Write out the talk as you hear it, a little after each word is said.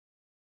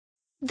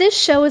This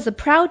show is a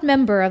proud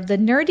member of the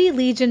Nerdy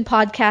Legion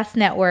Podcast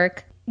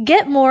Network.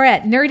 Get more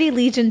at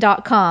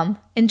nerdylegion.com.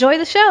 Enjoy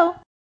the show!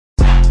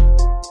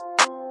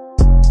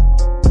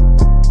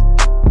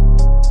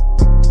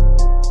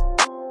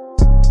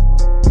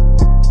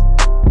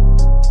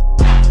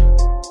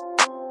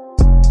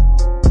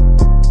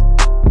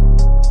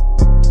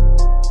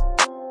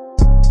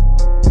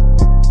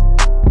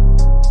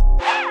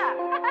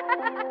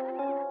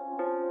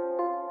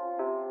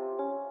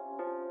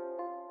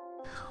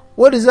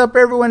 What is up,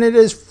 everyone? It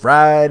is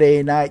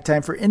Friday night,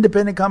 time for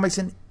independent comics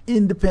and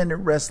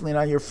independent wrestling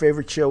on your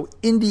favorite show,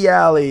 Indie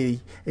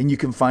Alley. And you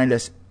can find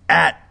us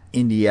at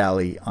Indie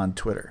Alley on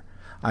Twitter.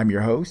 I'm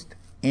your host,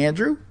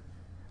 Andrew.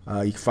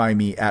 You can find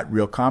me at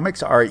Real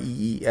Comics,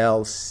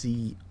 ReelComics.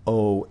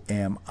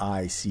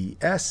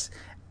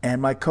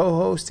 And my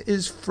co-host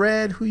is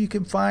Fred, who you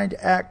can find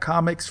at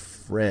Comics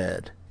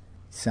Fred.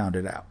 Sound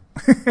it out.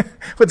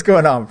 What's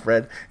going on,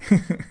 Fred?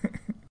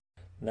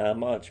 Not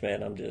much,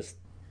 man. I'm just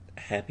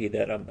happy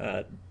that I'm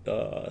not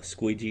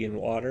squeegeeing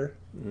water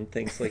and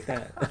things like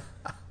that.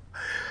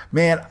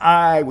 Man,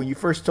 when you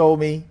first told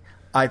me,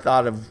 I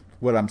thought of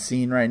what I'm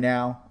seeing right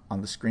now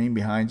on the screen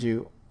behind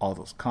you, all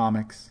those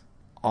comics,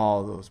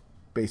 all those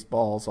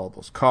baseballs, all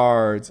those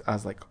cards. I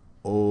was like,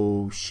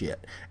 oh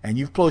shit. And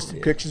you've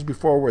posted pictures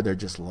before where they're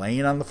just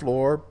laying on the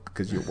floor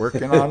because you're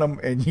working on them,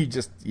 and you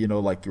just,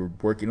 like you're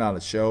working on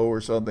a show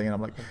or something, and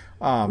I'm like,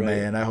 oh right.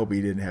 Man, I hope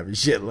he didn't have his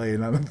shit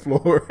laying on the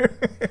floor.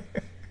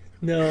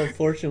 No,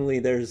 unfortunately,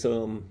 there's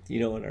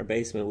in our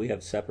basement we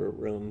have separate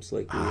rooms,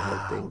 like we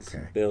have things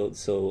built.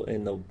 So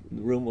in the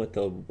room with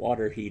the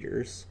water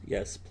heaters,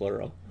 yes,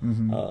 plural,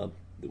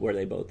 where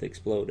they both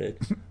exploded,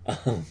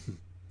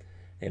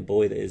 and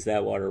boy, is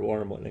that water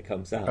warm when it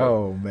comes out.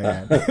 Oh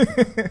man,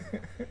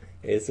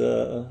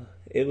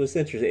 it was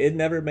interesting. It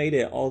never made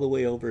it all the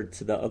way over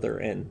to the other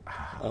end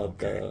of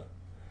the,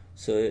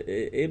 so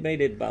it made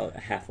it about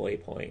halfway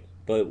point.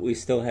 But we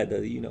still had to,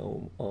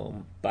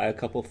 buy a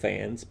couple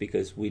fans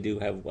because we do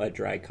have wet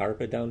dry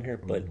carpet down here,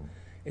 but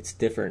it's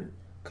different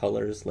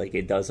colors. Like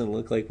it doesn't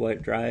look like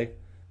wet dry.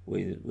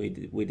 We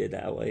did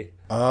that way.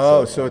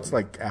 Oh, so it's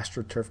like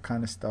AstroTurf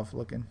kind of stuff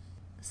looking.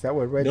 Is that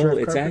what wet dry? No,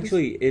 it's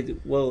actually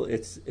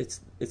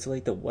it's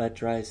like the wet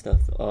dry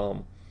stuff.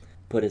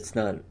 But it's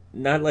not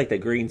like the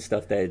green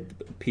stuff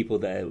that people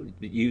that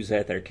use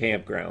at their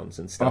campgrounds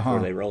and stuff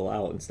where they roll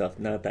out and stuff.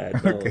 Not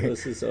that. No,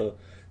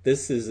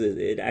 This is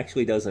it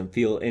actually doesn't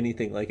feel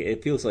anything like it.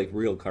 It feels like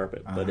real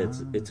carpet, but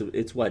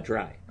it's wet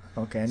dry.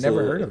 Okay, I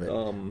never heard of it.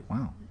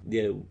 Wow.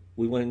 Yeah,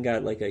 we went and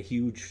got like a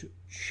huge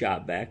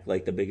shop vac,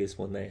 like the biggest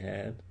one they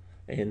had,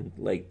 and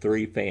like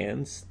 3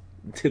 fans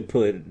to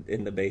put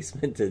in the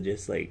basement to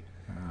just like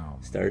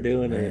start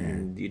doing it.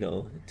 And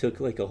it took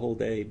like a whole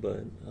day,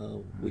 but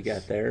we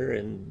got there,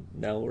 and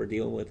now we're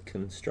dealing with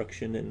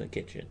construction in the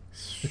kitchen.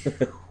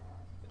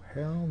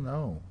 Hell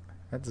no,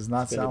 that does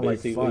not sound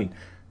like fun. Week.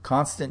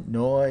 Constant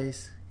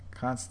noise,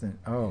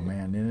 oh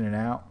man, in and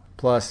out.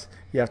 Plus,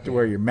 you have to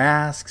wear your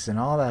masks and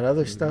all that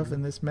other stuff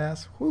in this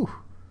mess. Whew.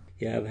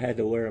 Yeah, I've had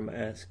to wear a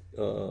mask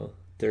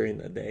during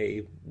the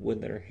day when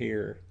they're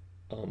here.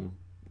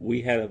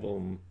 We had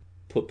them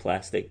put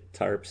plastic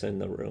tarps in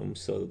the room,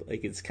 so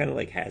like it's kind of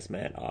like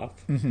hazmat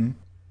off. Mm-hmm.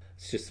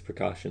 It's just the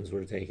precautions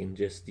we're taking,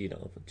 just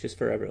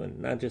for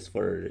everyone, not just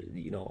for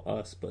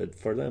us, but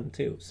for them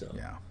too. So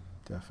yeah,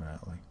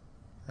 definitely.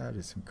 That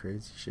is some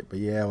crazy shit. But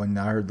yeah, when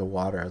I heard the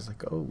water, I was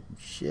like, oh,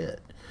 shit.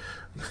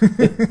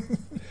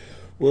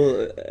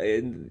 Well,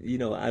 and,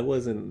 I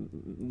wasn't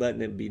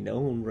letting it be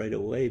known right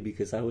away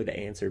because I would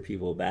answer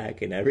people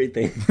back and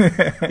everything.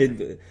 But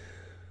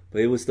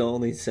it was the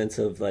only sense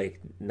of, like,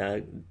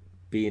 not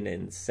being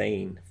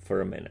insane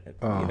for a minute,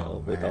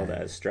 with all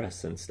that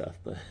stress and stuff.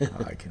 But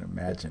I can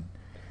imagine.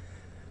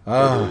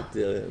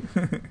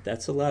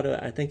 That's a lot of,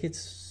 I think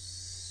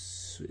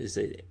it's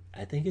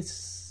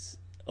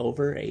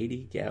over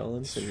 80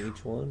 gallons in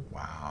each one.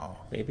 Wow.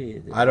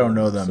 Maybe. I don't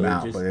know the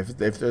amount, but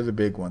if they're the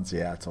big ones,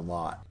 yeah, it's a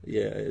lot.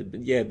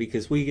 Yeah,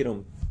 because we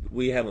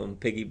have them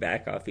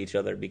piggyback off each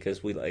other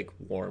because we like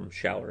warm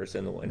showers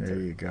in the winter. There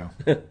you go.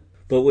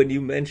 But when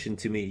you mentioned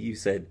to me, you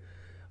said,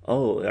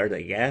 oh, are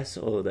they gas?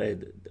 Oh,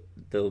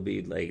 they'll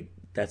be like,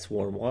 that's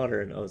warm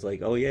water. And I was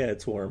like, oh yeah,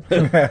 it's warm.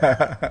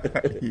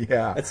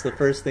 Yeah. That's the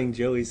first thing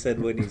Joey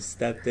said when he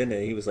stepped in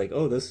it. He was like,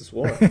 oh, this is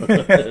warm.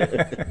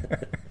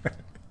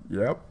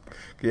 Yep.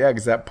 Yeah,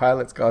 because that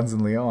pilot's Gonz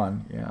and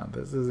Leon. Yeah,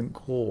 this isn't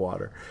cool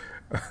water.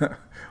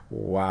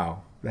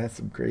 Wow. That's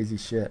some crazy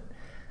shit.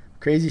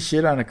 Crazy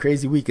shit on a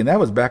crazy week. And that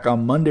was back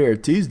on Monday or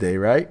Tuesday,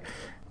 right?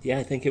 Yeah,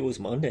 I think it was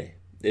Monday.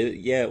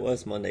 It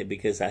was Monday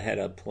because I had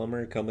a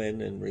plumber come in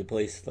and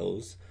replace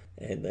those.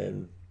 And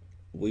then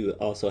we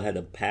also had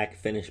to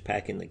finish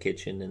packing the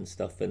kitchen and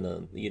stuff in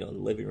the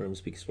living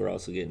rooms because we're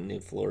also getting new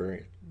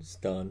floors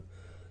done.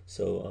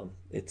 So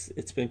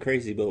it's been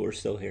crazy, but we're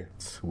still here.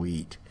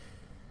 Sweet.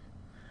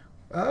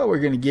 Oh, we're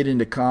going to get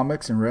into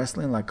comics and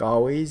wrestling like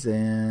always,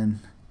 and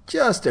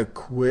just a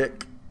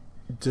quick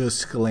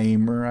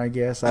disclaimer, I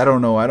guess. I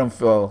don't know. I don't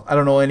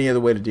know any other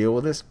way to deal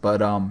with this,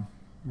 but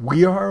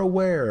We are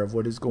aware of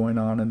what is going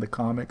on in the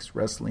comics,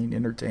 wrestling,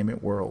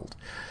 entertainment world.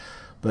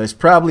 But it's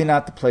probably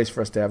not the place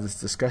for us to have this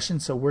discussion,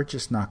 so we're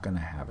just not going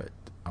to have it.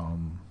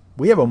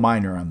 We have a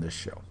minor on this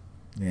show.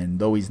 And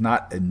though he's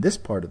not in this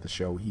part of the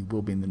show, he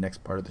will be in the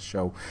next part of the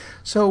show.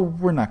 So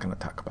we're not going to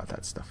talk about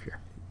that stuff here.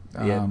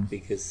 Yeah,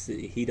 because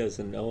he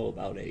doesn't know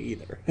about it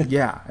either.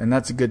 Yeah, and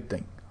that's a good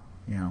thing.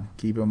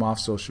 Keep him off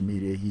social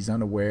media. He's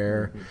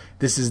unaware. Mm-hmm.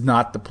 This is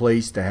not the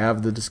place to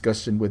have the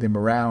discussion with him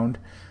around.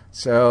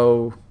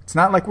 So it's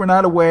not like we're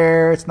not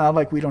aware. It's not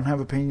like we don't have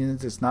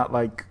opinions. It's not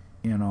like,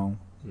 we don't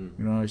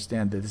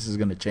understand that this is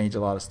going to change a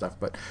lot of stuff.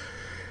 But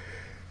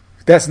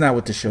that's not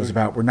what the show's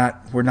about. We're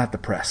not the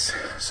press.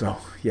 So,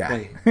 yeah.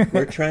 Wait,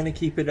 we're trying to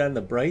keep it on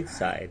the bright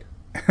side.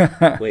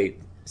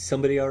 Wait,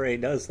 somebody already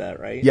does that,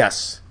 right?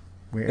 Yes.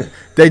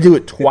 They do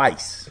it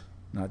twice,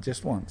 not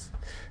just once.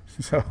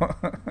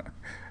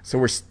 So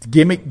we're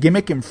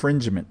gimmick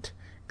infringement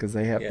because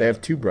they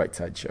have two bright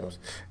side shows.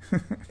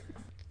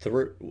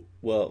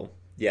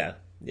 Yeah,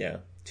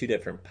 two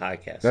different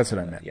podcasts. That's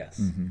what I meant. Yes,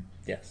 mm-hmm.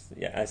 Yes,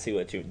 yeah. I see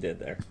what you did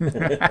there.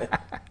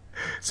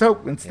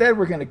 So instead,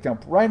 we're going to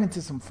jump right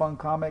into some fun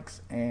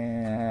comics.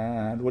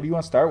 And what do you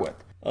want to start with?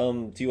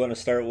 Do you want to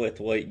start with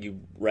what you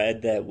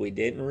read that we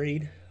didn't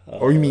read?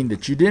 Or you mean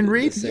that you didn't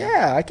read?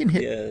 Yeah, I can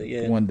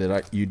hit one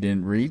that you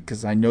didn't read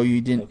because I know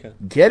you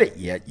didn't get it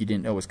yet. You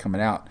didn't know it was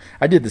coming out.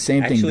 I did the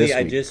same thing this week.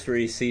 Actually, I just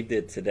received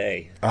it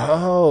today.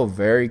 Oh,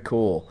 very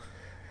cool.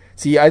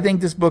 See, I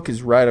think this book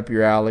is right up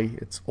your alley.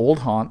 It's Old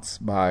Haunts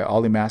by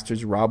Ollie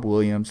Masters, Rob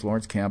Williams,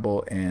 Lawrence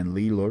Campbell, and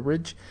Lee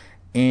Loughridge.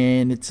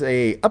 And it's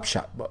a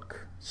Upshot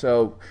book.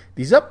 So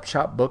these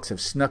Upshot books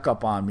have snuck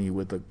up on me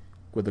with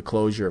the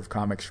closure of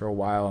comics for a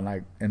while,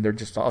 and they're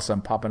just all of a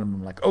sudden popping up.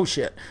 I'm like, oh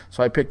shit!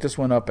 So I picked this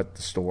one up at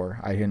the store.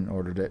 I hadn't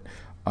ordered it.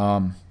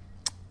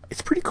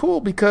 It's pretty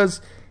cool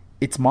because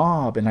it's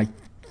mob, and I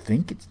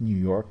think it's New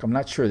York. I'm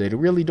not sure. They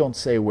really don't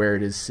say where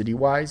it is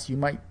city-wise. You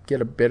might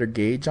get a better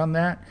gauge on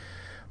that.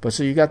 But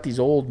so you got these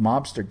old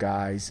mobster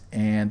guys,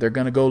 and they're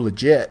gonna go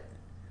legit,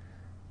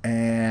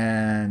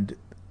 and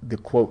the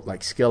quote,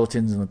 like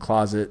skeletons in the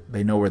closet,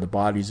 they know where the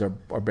bodies are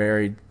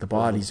buried. The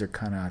bodies are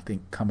kind of, I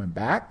think, coming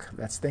back.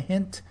 That's the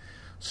hint.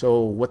 So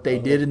what they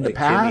did in the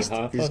past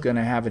is going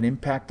to have an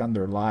impact on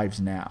their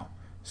lives now.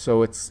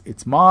 So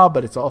it's mob,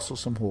 but it's also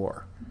some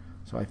horror.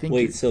 So I think.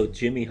 Wait, so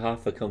Jimmy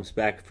Hoffa comes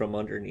back from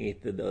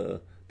underneath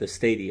the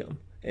stadium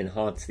and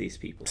haunts these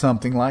people?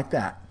 Something like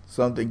that.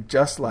 Something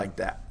just like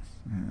that.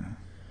 Yeah.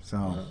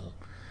 So.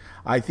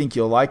 I think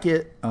you'll like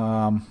it.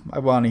 I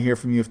want to hear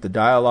from you if the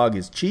dialogue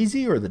is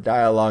cheesy or the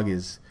dialogue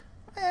is,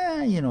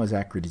 as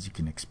accurate as you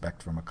can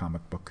expect from a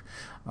comic book.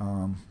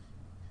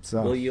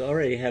 Well, you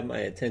already had my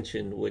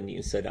attention when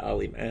you said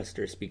Ollie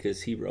Masters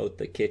because he wrote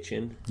The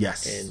Kitchen.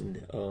 Yes.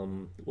 And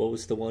what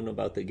was the one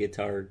about the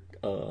guitar?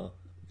 On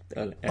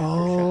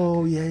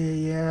Aftershock?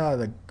 Yeah.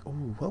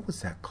 What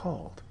was that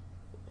called?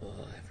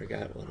 I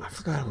forgot what it was. I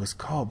forgot what it was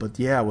called, but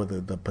yeah,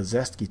 with the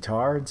possessed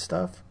guitar and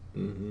stuff.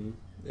 Mm-hmm.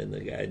 And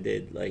the guy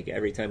did,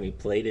 every time he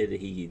played it,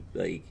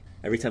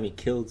 every time he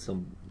killed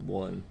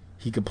someone,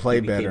 he could play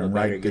better and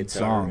write good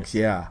songs.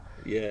 Yeah.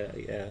 Yeah.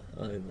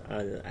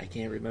 I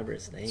can't remember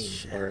his name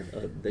or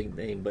the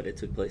name, but it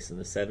took place in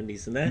the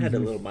 70s, and that had a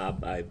little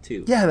mob vibe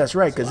too. Yeah, that's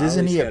right. Because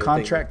isn't he a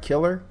contract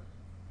killer?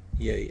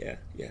 Yeah.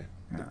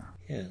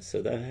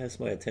 So that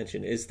has my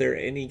attention. Is there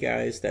any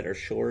guys that are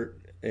short,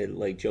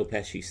 like Joe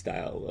Pesci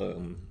style?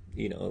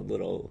 A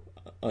little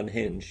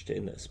unhinged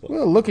in this book.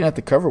 Well, looking at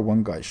the cover,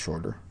 one guy's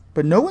shorter.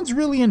 But no one's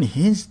really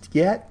unhinged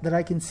yet that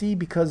I can see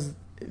because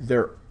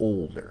they're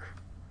older.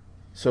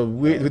 So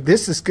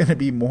this is going to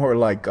be more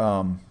like,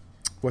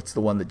 what's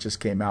the one that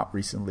just came out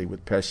recently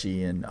with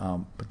Pesci and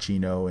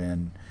Pacino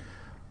and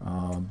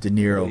De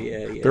Niro?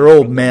 Yeah. They're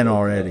old men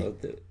already.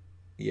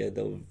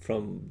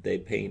 They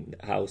Paint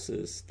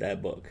Houses,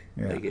 that book.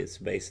 Yeah. It's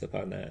based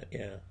upon that,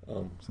 yeah.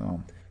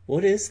 So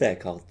what is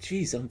that called?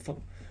 Jeez, I'm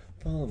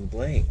falling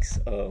blanks.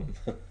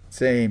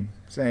 Same.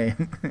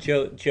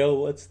 Joe,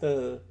 what's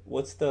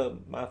the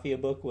mafia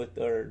book with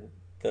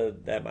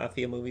that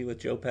mafia movie with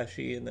Joe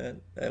Pesci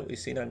and that we've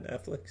seen on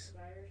Netflix?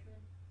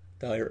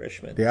 The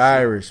Irishman. The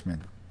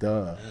Irishman.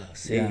 Duh.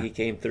 He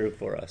came through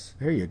for us.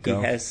 There you go.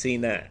 He has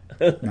seen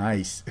that.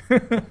 Nice.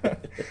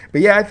 But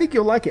yeah, I think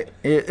you'll like it.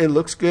 It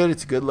looks good.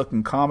 It's a good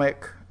looking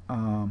comic.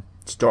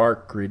 It's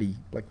dark, gritty,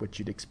 like what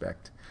you'd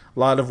expect. A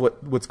lot of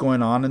what's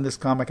going on in this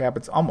comic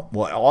happens.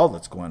 All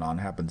that's going on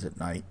happens at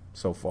night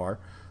so far.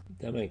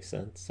 That makes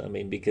sense. I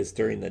mean, because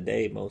during the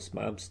day, most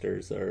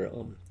mobsters are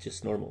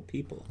just normal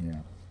people.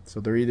 Yeah.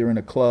 So they're either in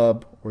a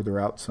club or they're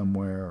out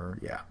somewhere, or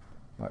a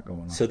lot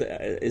going on. So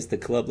is the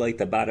club like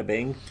the Bada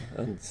Bing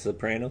on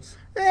Sopranos?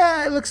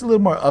 Yeah, it looks a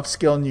little more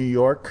upscale New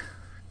York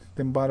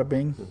than Bada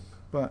Bing,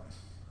 but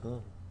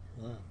wow,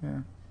 yeah,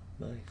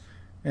 nice.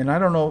 And I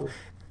don't know.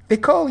 They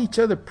call each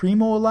other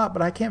Primo a lot,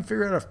 but I can't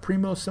figure out if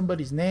Primo is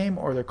somebody's name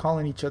or they're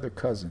calling each other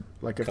cousin.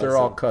 Like if they're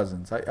all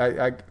cousins.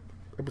 It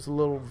was a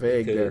little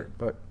vague there,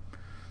 but.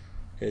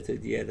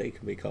 They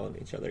can be calling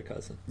each other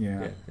cousin.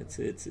 Yeah. It's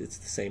the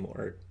same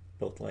word,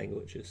 both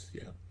languages.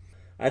 Yeah,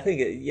 I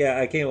think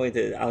I can't wait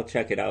to. I'll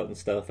check it out and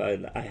stuff. I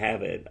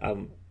have it.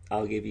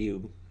 I'll give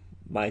you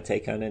my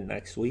take on it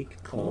next week.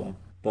 Cool.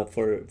 But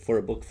for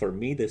a book for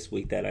me this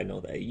week that I know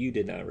that you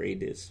did not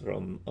read is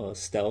from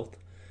Stealth,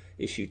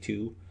 issue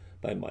 2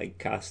 by Mike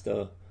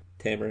Costa,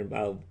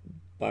 Tamron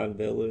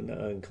Bonvillain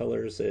on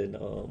colors, and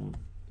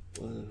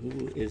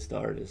who is the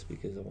artist?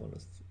 Because I want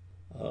to.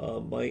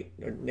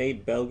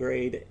 Nate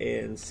Belgrade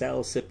and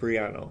Sal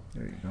Cipriano.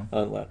 There you go.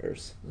 On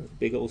letters.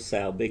 Big old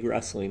Sal, big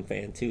wrestling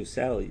fan too.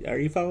 Sal, are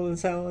you following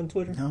Sal on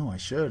Twitter? No, I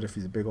should if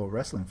he's a big old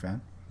wrestling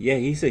fan. Yeah,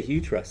 he's a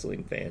huge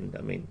wrestling fan.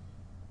 I mean,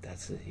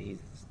 he's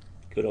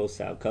good old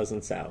Sal,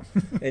 cousin Sal.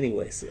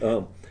 Anyways,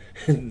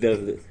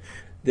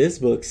 this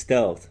book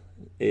Stealth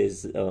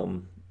is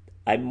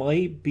I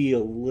might be a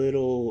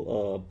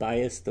little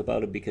biased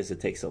about it because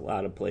it takes a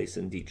lot of place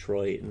in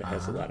Detroit and it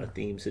has a lot of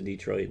themes in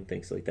Detroit and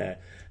things like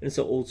that. And it's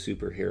an old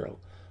superhero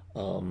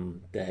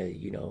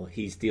that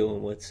he's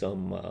dealing with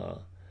some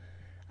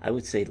I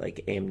would say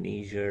like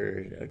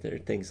amnesia or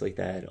things like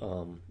that.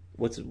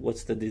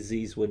 What's the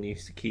disease when you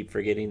keep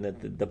forgetting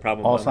that the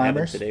problem I'm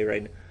having Alzheimer's today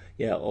right now?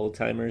 Yeah,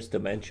 Alzheimer's,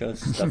 dementia,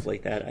 stuff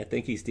like that. I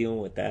think he's dealing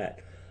with that.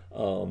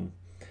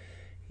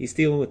 He's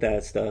dealing with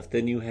that stuff.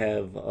 Then you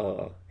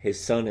have his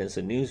son as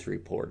a news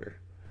reporter.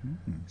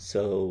 Mm-hmm.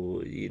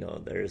 So,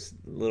 there's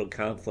a little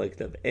conflict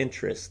of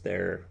interest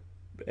there.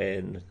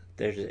 And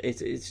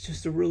it's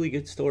just a really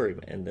good story,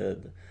 man.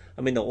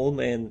 The old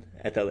man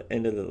at the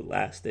end of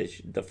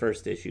the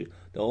first issue,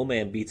 the old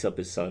man beats up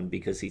his son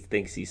because he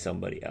thinks he's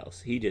somebody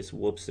else. He just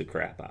whoops the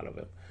crap out of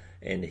him.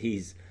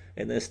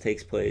 And this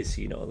takes place,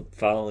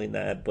 following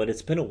that. But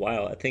it's been a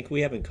while. I think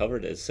we haven't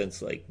covered it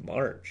since like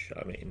March.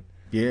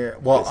 Yeah,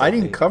 well, I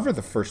didn't cover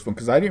the first one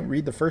because I didn't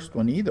read the first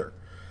one either.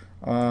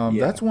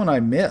 That's one I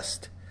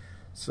missed.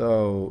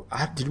 So,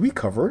 did we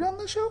cover it on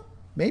the show?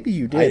 Maybe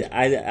you did.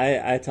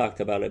 I talked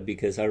about it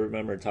because I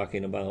remember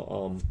talking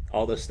about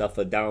all the stuff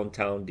of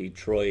downtown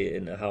Detroit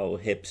and how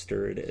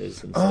hipster it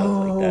is and stuff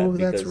like that. Oh,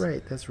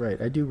 that's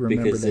right. I do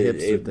remember the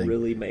hipster thing. It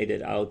really made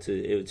it out to.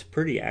 It's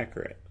pretty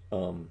accurate.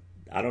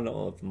 I don't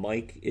know if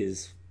Mike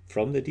is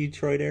from the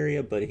Detroit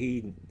area, but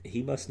he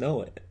must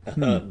know it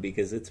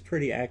because it's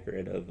pretty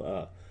accurate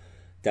of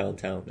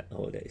downtown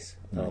nowadays.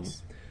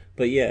 Nice.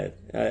 But yeah,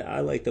 I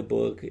like the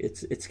book.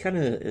 It's kind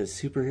of a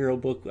superhero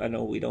book. I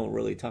know we don't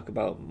really talk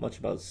much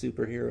about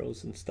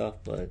superheroes and stuff,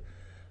 but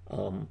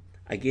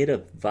I get a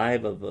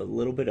vibe of a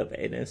little bit of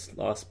Ennis,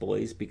 Lost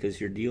Boys,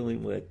 because you're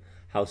dealing with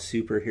how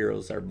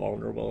superheroes are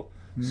vulnerable.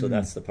 So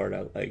that's the part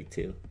I like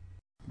too.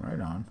 Right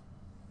on.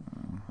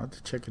 I'll have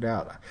to check it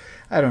out.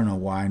 I don't know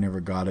why I never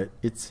got it.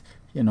 It's,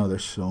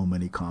 there's so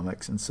many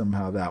comics, and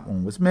somehow that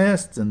one was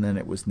missed, and then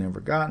it was never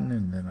gotten,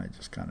 and then I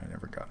just kind of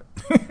never got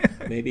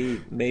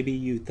it. Maybe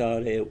you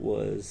thought it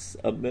was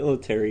a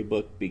military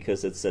book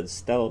because it said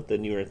stealth,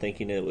 and you were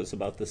thinking it was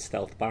about the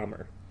stealth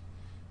bomber.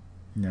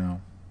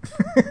 No.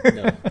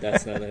 No,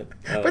 that's not it.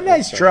 But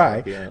nice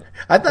try.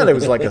 I thought it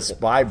was like a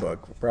spy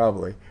book,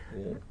 probably.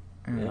 Yeah.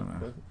 I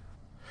don't know.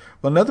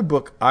 Well, another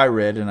book I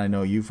read, and I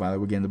know you finally,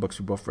 we're getting the books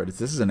we both read,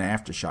 this is an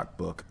Aftershock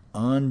book,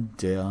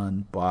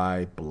 Undone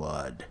by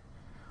Blood,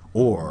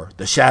 or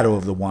The Shadow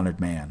of the Wanted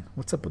Man.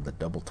 What's up with the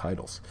double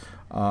titles?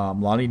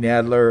 Lonnie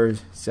Nadler,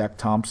 Zach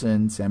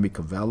Thompson, Sammy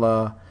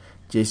Cavella,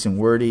 Jason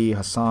Wordie,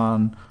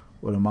 Hassan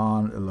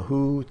Ulaman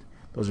Elahu.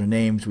 Those are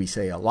names we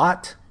say a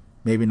lot.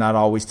 Maybe not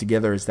always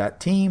together as that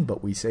team,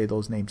 but we say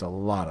those names a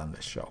lot on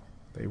this show.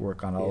 They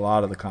work on a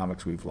lot of the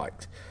comics we've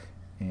liked.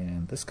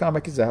 And this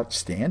comic is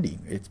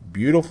outstanding. It's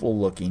beautiful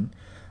looking.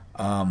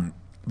 The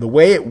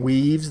way it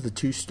weaves the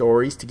two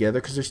stories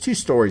together, because there's two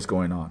stories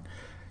going on.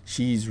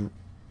 She's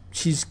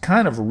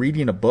kind of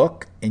reading a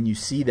book, and you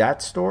see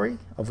that story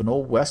of an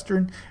old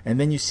Western, and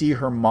then you see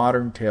her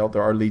modern tale,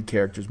 our lead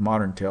character's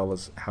modern tale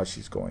is how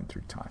she's going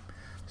through time.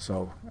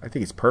 So I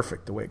think it's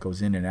perfect the way it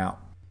goes in and out.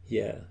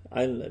 Yeah.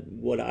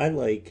 What I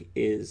like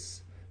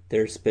is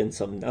there's been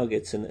some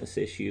nuggets in this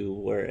issue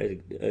where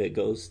it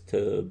goes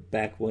to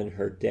back when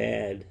her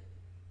dad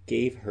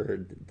gave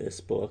her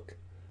this book,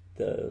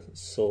 the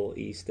Soul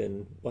East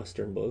and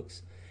Western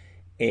books,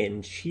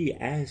 and she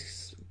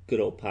asks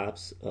good old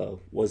Pops,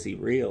 was he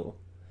real?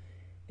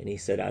 And he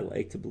said, I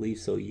like to believe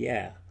so,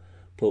 yeah.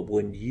 But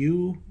when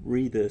you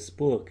read this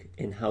book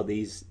and how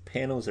these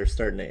panels are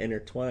starting to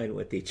intertwine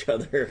with each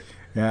other,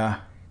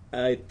 yeah,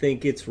 I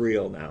think it's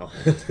real now.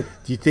 Do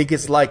you think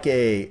it's like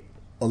a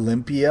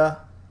Olympia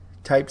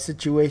type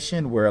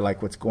situation where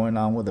like what's going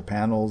on with the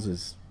panels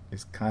is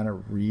kind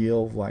of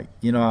real, like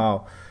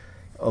how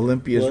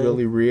Olympia is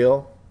really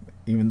real,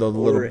 even though the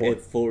little boy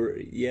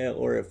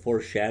or it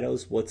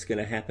foreshadows what's going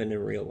to happen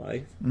in real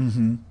life.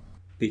 Mm-hmm.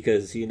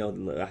 Because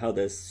how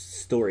this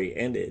story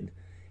ended,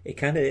 it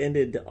kind of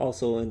ended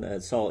also in the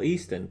Saul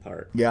Easton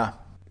part. Yeah.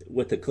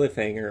 With the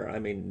cliffhanger, I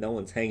mean, no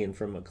one's hanging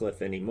from a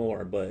cliff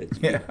anymore, but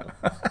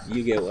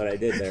you get what I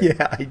did there.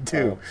 Yeah, I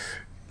do.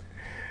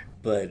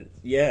 But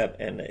yeah,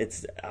 and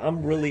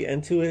I'm really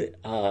into it.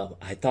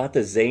 I thought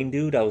the Zane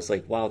dude, I was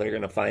like, wow, they're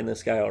gonna find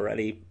this guy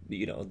already.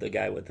 The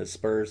guy with the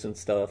spurs and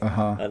stuff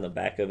on the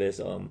back of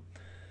his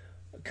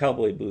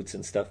cowboy boots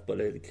and stuff, but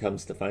it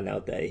comes to find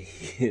out that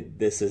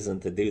this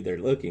isn't the dude they're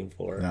looking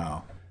for.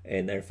 No.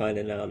 And they're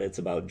finding out it's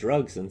about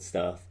drugs and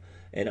stuff.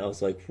 And I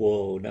was like,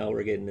 whoa, now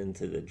we're getting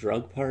into the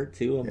drug part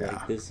too. I'm Yeah.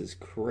 like, this is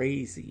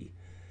crazy.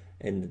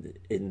 And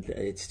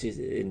it's just,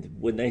 and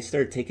when they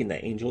started taking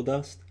the angel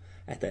dust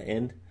at the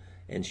end,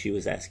 and she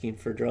was asking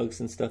for drugs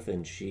and stuff,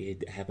 and she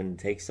happened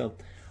to take some,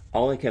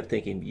 all I kept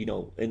thinking,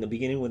 in the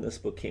beginning when this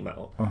book came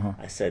out,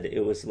 I said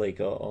it was like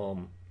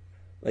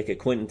a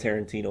Quentin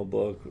Tarantino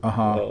book,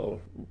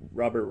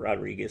 Robert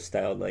Rodriguez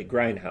style, like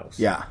Grindhouse.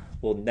 Yeah.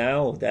 Well,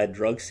 now that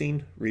drug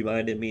scene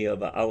reminded me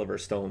of an Oliver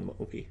Stone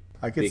movie.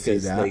 I could see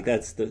that. Like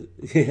that's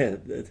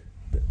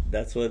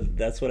that's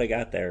what I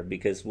got there,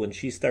 because when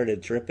she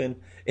started tripping,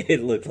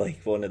 it looked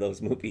like one of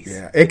those movies.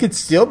 Yeah, it could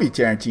still be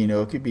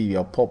Tarantino. It could be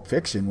a Pulp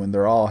Fiction when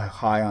they're all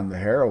high on the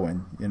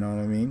heroin. You know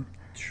what I mean?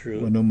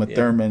 True. When Uma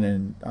Thurman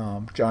and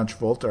John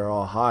Travolta are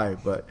all high.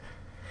 But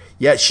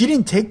yeah, she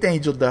didn't take the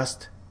angel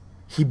dust.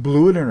 He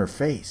blew it in her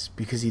face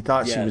because he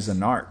thought she was a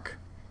narc.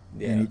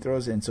 Yeah. And he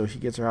throws it in, so she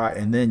gets her high.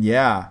 And then,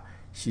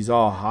 she's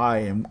all high.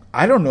 And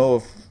I don't know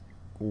if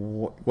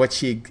what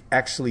she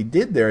actually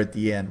did there at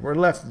the end. We're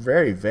left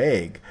very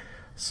vague.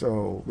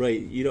 So right,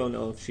 you don't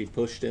know if she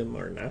pushed him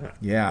or not.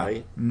 Yeah.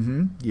 Right?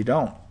 You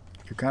don't.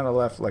 You're kind of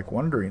left like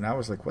wondering. I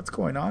was like, what's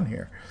going on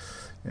here?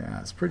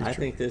 Yeah, it's pretty I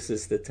true. think this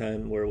is the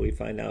time where we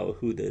find out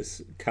who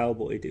this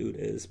cowboy dude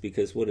is,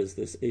 because what is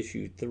this,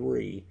 issue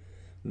 3?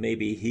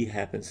 Maybe he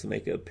happens to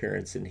make an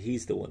appearance and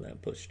he's the one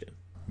that pushed him.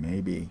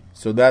 Maybe.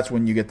 So that's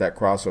when you get that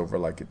crossover,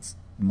 like it's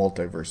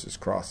Multiverses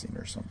Crossing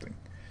or something.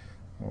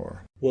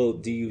 Or Well,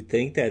 do you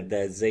think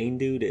that Zane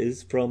dude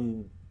is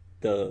from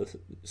the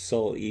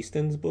Saul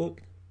Easton's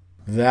book?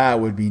 that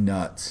would be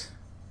nuts.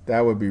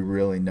 That would be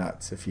really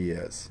nuts if he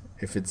is.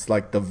 If it's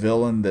like the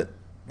villain that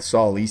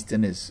Saul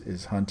Easton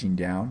is hunting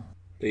down.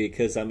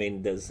 Because, I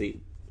mean,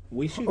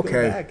 we should go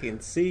Okay. back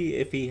and see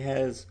if he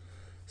has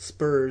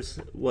spurs.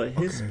 What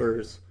his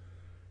spurs?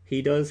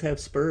 He does have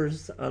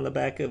spurs on the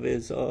back of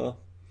his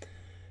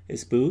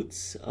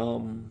boots.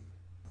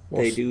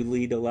 They do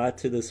lead a lot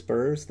to the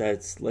spurs.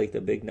 That's like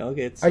the big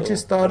nugget. So, I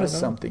just thought I of don't know.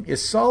 something.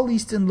 Is Saul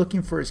Easton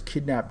looking for his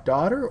kidnapped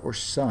daughter or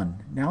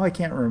son? Now I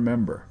can't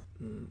remember.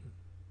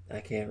 I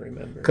can't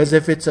remember. Because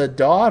if it's a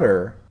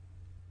daughter,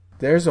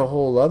 there's a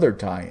whole other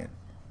tie-in.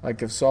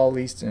 Like if Saul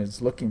Easton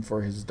is looking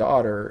for his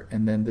daughter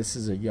and then this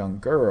is a young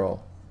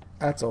girl,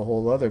 that's a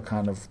whole other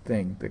kind of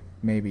thing that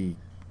maybe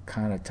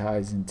kind of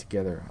ties in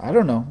together. I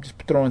don't know. Just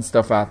throwing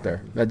stuff out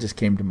there. That just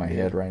came to my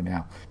head right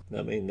now.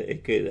 I mean,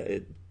 it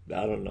could.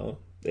 I don't know.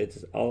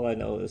 It's all I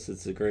know is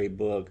it's a great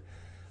book.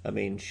 I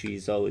mean,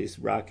 she's always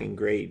rocking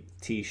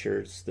great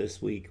T-shirts.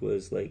 This week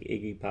was like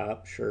Iggy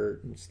Pop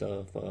shirt and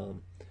stuff.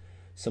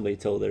 Somebody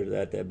told her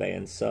that the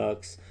band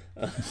sucks.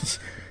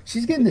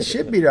 She's getting the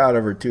shit beat out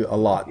of her too a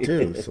lot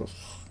too. So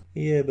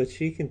Yeah, but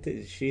she can.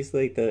 She's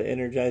like the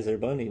Energizer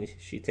Bunny.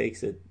 She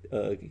takes it.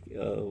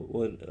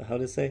 What? How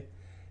to say?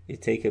 You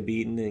take a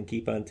beating and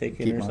keep on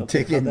ticking, keep or on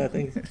something. ticking. How'd that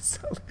thing?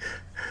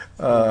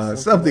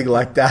 Something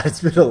like that.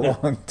 It's been a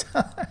long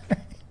time.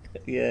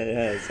 Yeah, it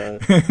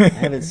has. I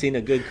haven't seen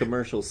a good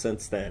commercial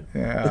since then.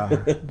 Yeah,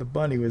 the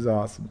bunny was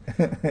awesome.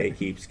 It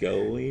keeps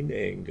going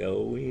and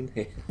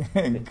going.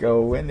 and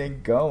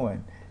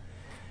going.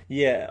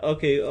 Yeah,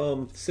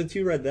 okay, since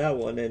you read that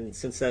one, and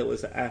since that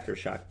was an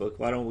Aftershock book,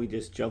 why don't we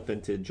just jump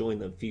into Join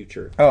the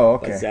Future? Oh,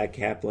 okay. By Zach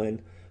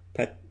Kaplan.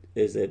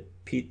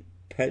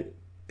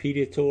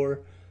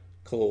 Peter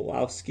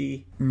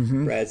Kowalski,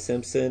 Brad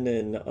Simpson,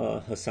 and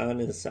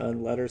Hassan is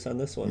on letters on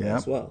this one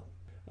as well.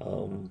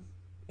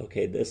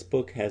 Okay, this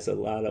book has a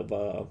lot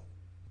of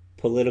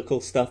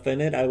political stuff in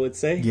it, I would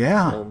say.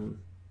 Yeah.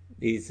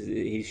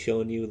 He's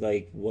showing you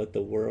like what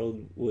the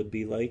world would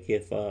be like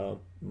if I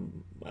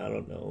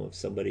don't know, if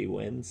somebody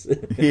wins.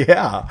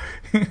 Yeah.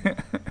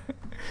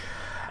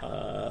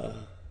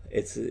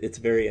 It's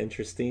very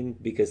interesting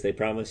because they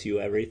promise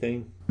you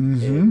everything,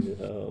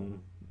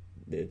 and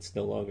it's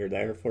no longer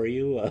there for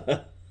you,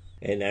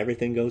 and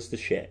everything goes to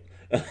shit.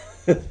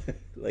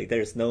 Like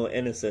there's no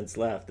innocence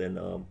left,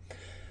 and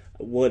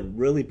what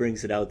really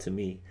brings it out to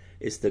me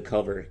is the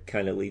cover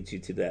kind of leads you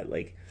to that.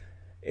 Like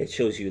it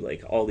shows you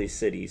like all these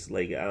cities.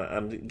 Like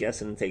I'm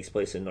guessing it takes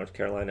place in North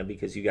Carolina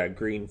because you got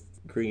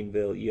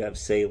Greenville, you have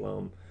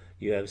Salem,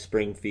 you have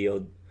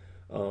Springfield,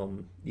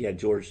 you have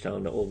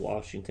Georgetown, Old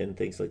Washington,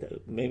 things like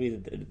that. Maybe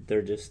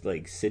they're just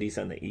like cities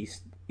on the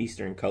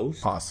eastern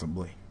coast,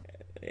 Possibly.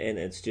 and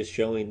it's just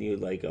showing you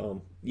like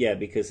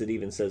because it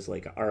even says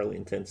like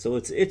Arlington, so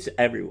it's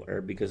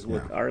everywhere because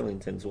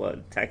Arlington's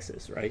what,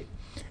 Texas, right?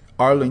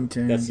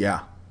 Arlington.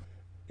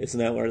 Isn't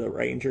that where the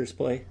Rangers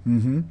play?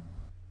 Mm-hmm.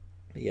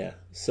 Yeah.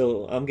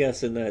 So I'm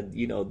guessing that,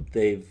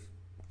 they've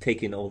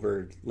taken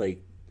over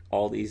like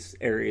all these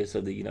areas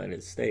of the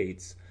United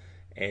States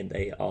and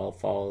they all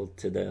fall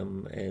to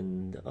them,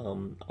 and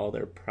all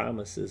their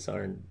promises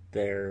aren't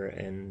there,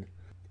 and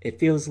it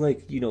feels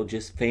like,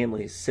 just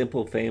families,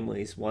 simple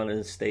families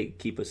wanting to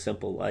keep a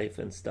simple life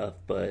and stuff,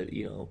 but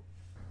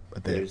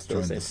But they there's joined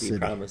those the empty city.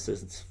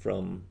 promises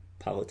from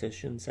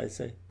politicians, I'd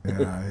say.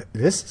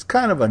 This is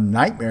kind of a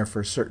nightmare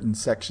for certain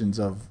sections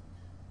of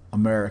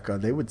America.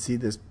 They would see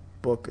this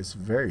book as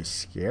very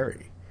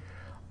scary.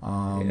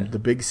 The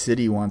big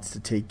city wants to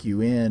take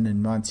you in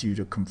and wants you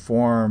to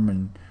conform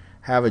and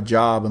have a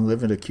job and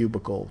live in a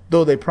cubicle.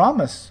 Though they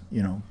promise,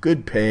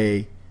 good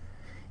pay,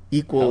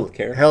 equal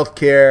health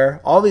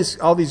care, all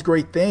these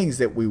great things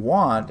that we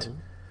want,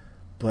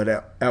 but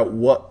at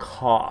what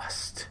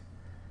cost?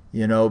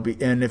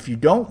 And if you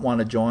don't want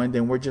to join,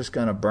 then we're just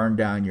going to burn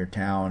down your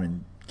town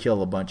and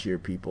kill a bunch of your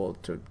people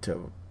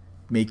to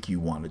make you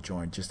want to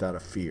join just out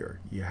of fear.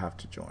 You have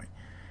to join.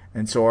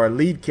 And so our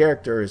lead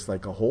character is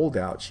like a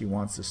holdout. She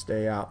wants to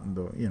stay out in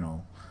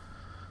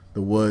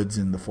the woods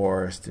and the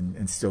forest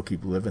and still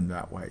keep living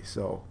that way.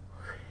 So,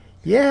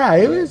 yeah,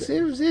 it was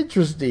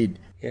interesting.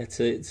 Yeah,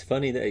 it's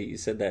funny that you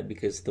said that,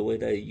 because the way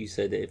that you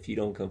said that if you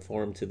don't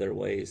conform to their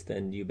ways,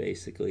 then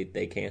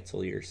they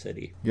cancel your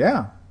city.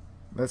 Yeah,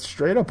 that's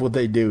straight up what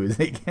they do. Is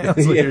they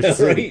cancel your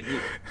city.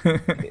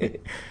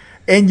 Right.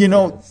 And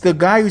the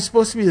guy who's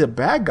supposed to be the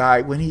bad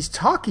guy, when he's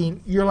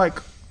talking, you're like,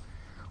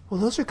 well,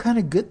 those are kind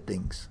of good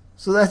things.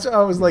 So that's why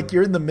I was like,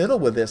 you're in the middle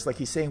with this. Like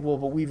he's saying, well,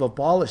 but we've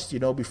abolished,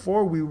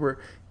 before we were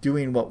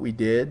doing what we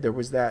did, there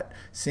was that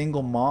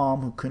single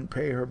mom who couldn't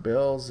pay her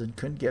bills and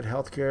couldn't get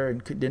health care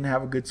and didn't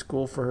have a good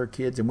school for her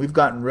kids. And we've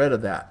gotten rid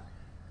of that.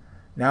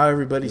 Now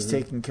everybody's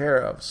taken care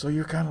of. So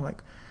you're kind of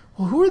like,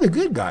 well, who are the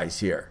good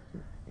guys here?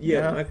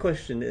 Yeah, my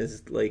question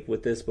is, like,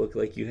 with this book,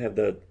 like, you have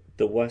the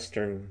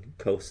Western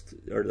coast,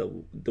 or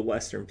the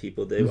Western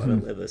people, they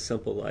want to live a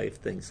simple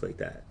life, things like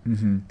that.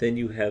 Then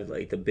you have,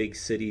 like, the big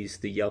cities,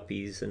 the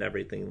yuppies and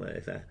everything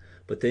like that.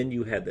 But then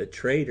you have the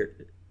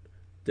trader,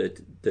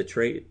 the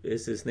trade,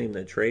 is his name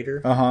the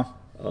trader?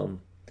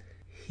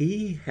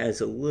 He has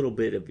a little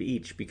bit of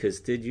each, because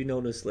did you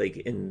notice,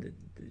 like,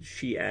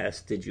 she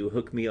asked, did you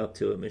hook me up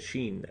to a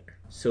machine there?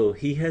 So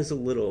he has a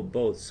little of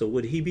both. So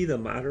would he be the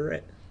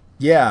moderate?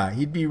 Yeah,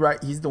 he'd be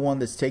right. He's the one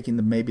that's taking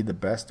maybe the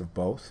best of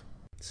both.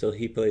 So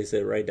he plays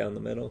it right down the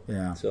middle.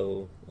 Yeah.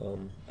 So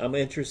I'm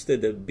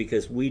interested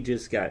because we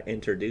just got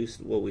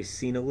introduced. Well, we've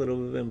seen a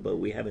little of him, but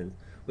we've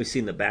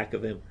seen the back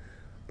of him,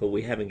 but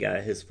we haven't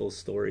got his full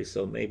story.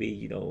 So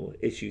maybe,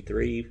 issue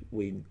 3,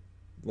 we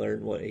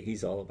learn what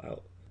he's all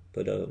about.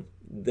 But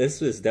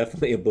this is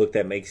definitely a book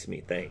that makes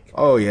me think.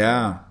 Oh,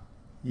 yeah.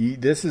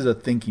 This is a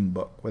thinking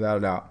book, without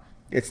a doubt.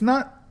 It's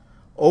not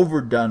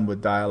overdone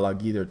with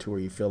dialogue either, to where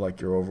you feel like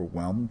you're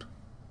overwhelmed.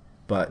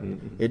 But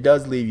it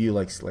does leave you,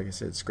 like I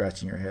said,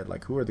 scratching your head.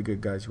 Like, who are the good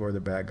guys? Who are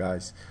the bad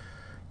guys?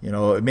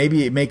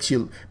 Maybe it makes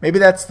you. Maybe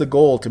that's the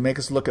goal, to make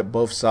us look at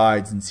both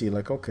sides and see,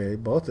 like, okay,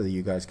 both of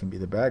you guys can be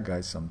the bad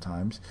guys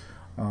sometimes.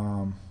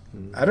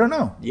 I don't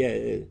know.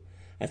 Yeah,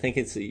 I think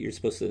you're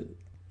supposed to.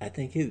 I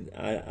think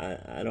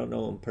I don't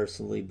know him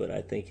personally, but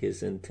I think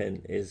his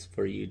intent is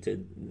for you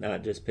to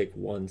not just pick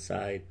one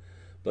side,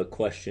 but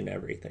question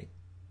everything.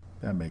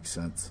 That makes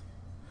sense.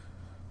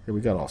 Yeah,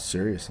 we got all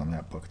serious on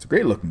that book. It's a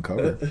great looking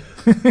cover.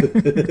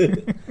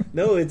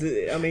 No,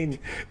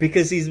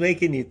 because he's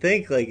making you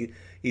think, like,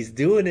 he's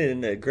doing it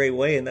in a great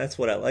way, and that's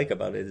what I like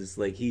about it, is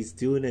like he's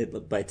doing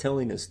it by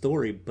telling a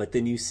story, but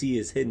then you see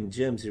his hidden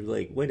gems, you're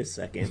like, wait a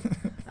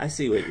second, I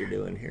see what you're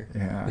doing here.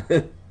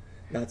 Yeah.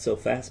 Not so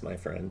fast, my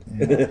friend.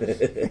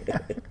 Yeah.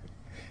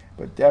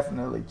 But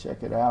definitely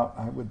check it out.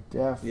 I would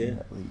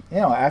definitely.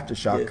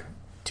 Aftershock,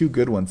 2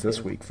 good ones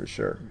this week for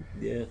sure.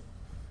 Yeah.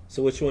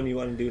 So which one do you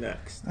want to do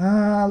next?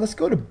 Let's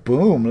go to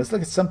Boom. Let's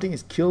look at Something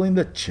is Killing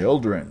the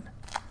Children.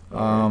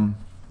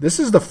 This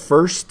is the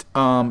first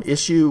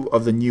issue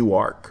of the new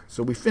arc.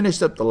 So we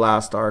finished up the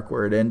last arc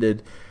where it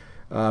ended.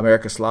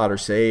 America Slaughter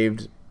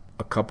saved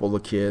a couple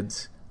of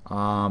kids,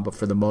 but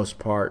for the most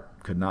part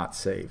could not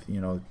save.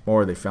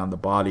 More they found the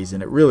bodies,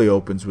 and it really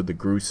opens with the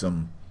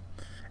gruesome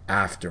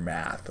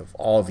aftermath of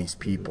all these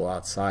people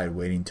outside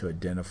waiting to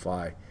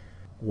identify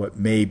what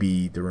may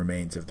be the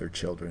remains of their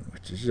children,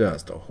 which is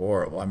just a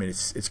horrible.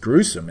 It's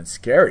gruesome and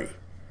scary.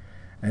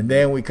 And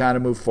then we kind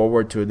of move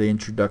forward to the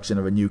introduction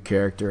of a new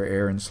character,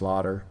 Aaron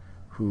Slaughter,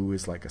 who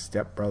is like a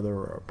stepbrother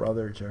or a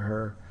brother to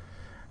her.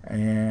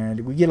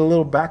 And we get a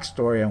little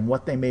backstory on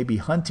what they may be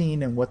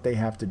hunting and what they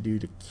have to do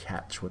to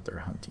catch what they're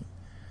hunting.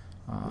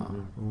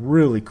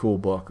 Really cool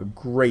book. A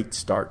great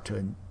start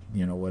to,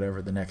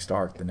 whatever the next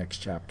arc, the next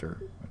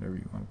chapter, whatever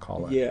you want to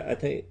call it. Yeah, I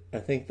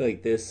think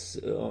like this,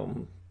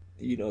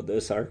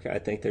 this arc, I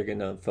think they're going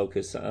to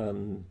focus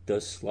on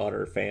the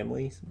Slaughter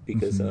family,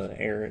 because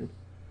Aaron,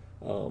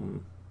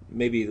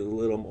 maybe a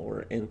little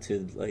more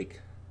into like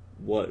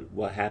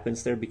what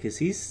happens there, because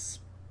he's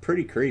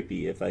pretty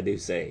creepy, if I do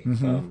say.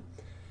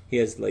 He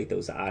has like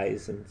those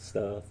eyes and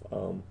stuff.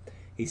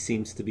 He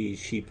seems to be.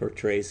 She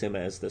portrays him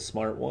as the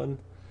smart one.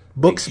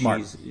 Book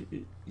smart.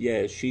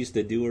 She's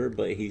the doer,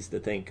 but he's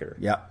the thinker.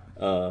 Yeah.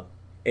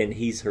 And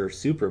he's her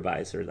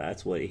supervisor.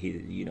 That's what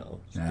he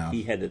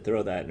he had to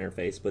throw that in her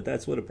face, but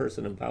that's what a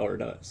person in power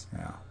does.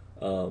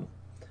 Yeah.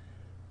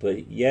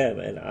 But yeah,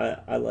 man,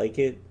 I like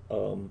it.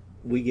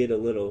 We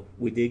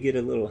did get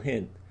a little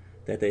hint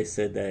that they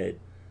said that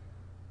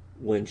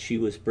when she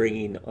was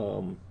bringing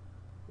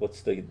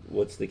what's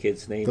the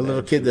kid's name? The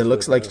little kid that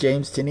looks like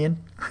James Tinian.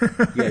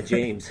 Yeah,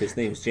 James. His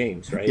name's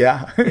James, right?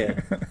 Yeah.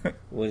 Yeah.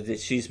 When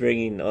she's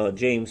bringing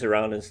James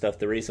around and stuff,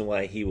 the reason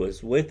why he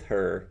was with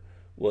her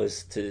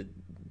was the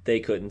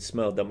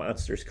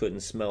monsters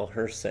couldn't smell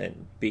her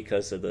scent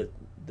because of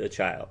the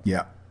child.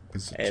 Yeah.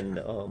 And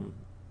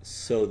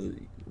so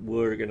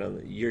you're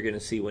gonna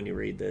see when you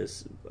read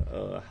this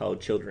how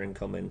children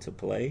come into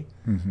play,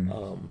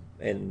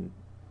 and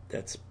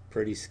that's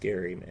pretty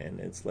scary, man.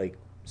 It's like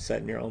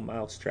setting your own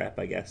mouse trap,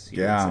 I guess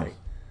you would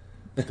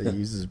say. They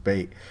use as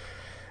bait.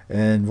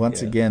 And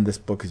once again, this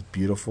book is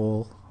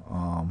beautiful.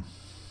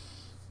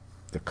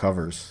 The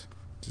covers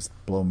just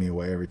blow me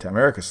away every time.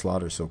 Erica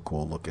Slaughter's so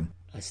cool looking.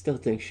 I still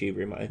think she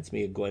reminds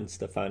me of Gwen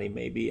Stefani.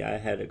 Maybe I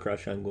had a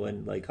crush on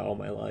Gwen like all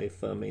my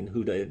life. I mean,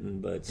 who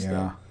didn't? But still.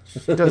 Yeah,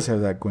 she does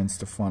have that Gwen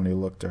Stefani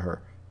look to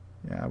her.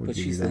 Yeah, I would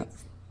give you that.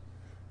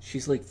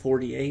 She's like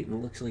 48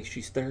 and looks like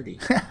she's 30.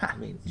 I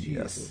mean,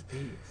 yes.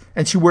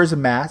 And she wears a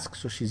mask,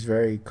 so she's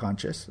very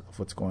conscious of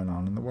what's going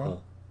on in the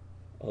world.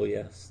 Oh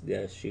yes.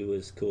 She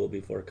was cool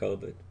before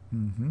COVID.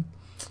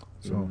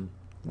 So,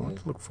 to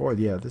look forward.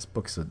 Yeah, this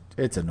book's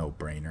it's a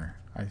no-brainer.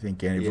 I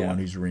think everyone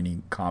who's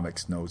reading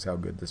comics knows how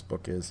good this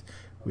book is.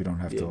 We don't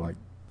have to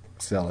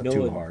sell it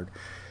too hard.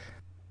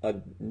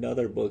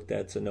 Another book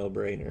that's a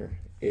no-brainer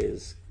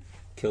is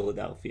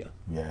Philadelphia.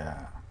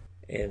 Yeah.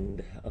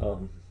 And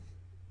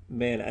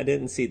man, I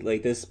didn't see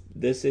like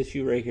this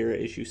issue right here,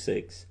 issue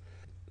 6.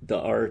 The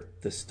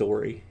art, the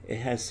story, it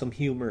has some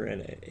humor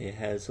in it. It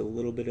has a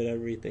little bit of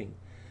everything,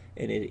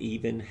 and it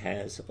even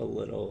has a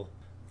little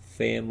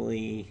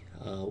family.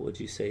 Would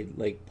you say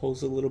like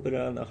pulls a little bit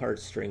on the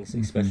heartstrings,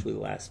 especially the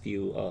last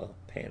few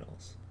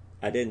panels.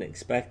 I didn't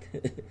expect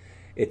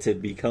it to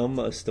become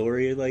a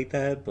story like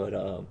that, but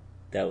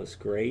that was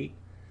great.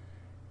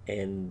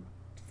 And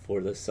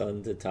for the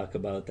son to talk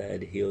about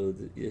that,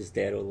 his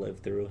dad will live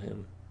through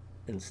him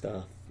and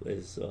stuff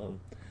is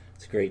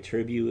it's a great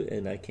tribute,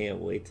 and I can't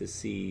wait to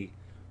see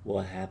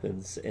what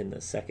happens in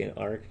the second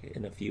arc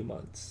in a few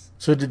months.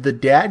 So did the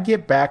dad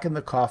get back in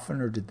the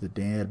coffin, or did the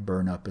dad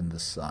burn up in the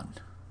sun?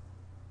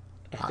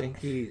 I think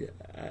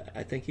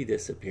he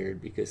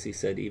disappeared because he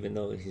said even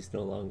though he's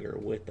no longer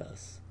with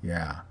us,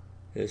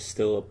 there's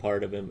still a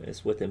part of him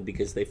is with him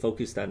because they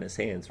focused on his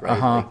hands, right?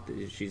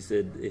 Like she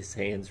said his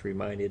hands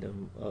reminded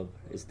him of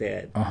his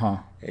dad,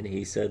 and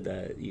he said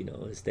that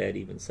his dad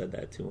even said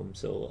that to him.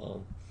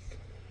 So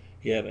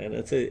yeah, man,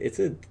 it's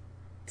a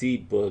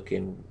deep book,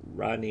 and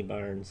Rodney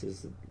Barnes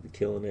is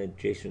killing it.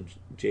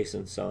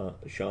 Jason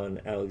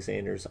Sean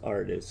Alexander's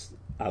art is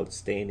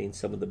outstanding.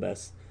 Some of the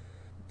best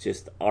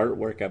just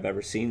artwork I've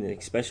ever seen, and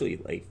especially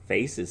like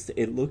faces.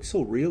 It looks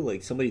so real,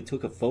 like somebody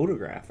took a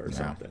photograph or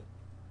something.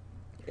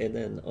 And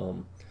then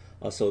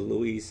also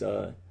Luis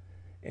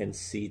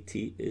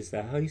NCT, is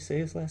that how you say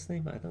his last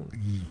name? I don't know.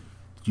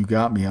 You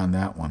got me on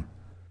that one.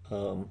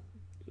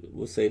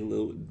 We'll say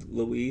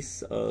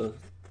Luis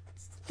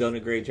done a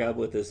great job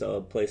with his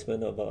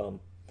placement of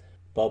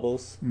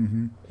bubbles.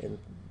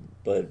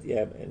 But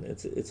yeah, man,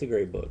 it's a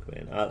great book,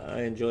 man.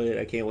 I enjoy it.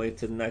 I can't wait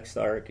to the next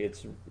arc.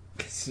 It's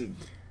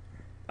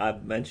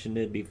I've mentioned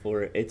it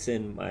before. It's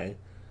in my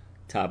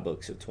top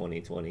books of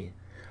 2020.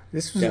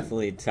 This was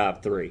definitely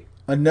top 3.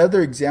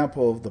 Another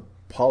example of the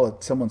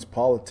someone's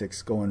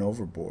politics going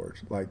overboard.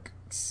 Like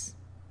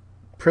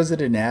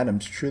President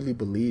Adams truly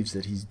believes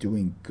that he's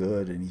doing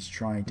good and he's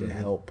trying to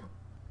help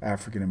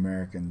African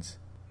Americans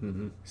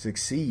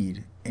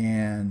succeed,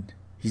 and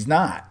he's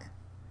not.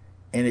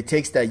 And it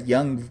takes that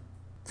young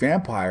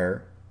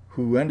vampire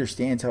who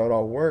understands how it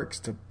all works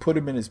to put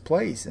him in his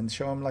place and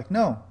show him like,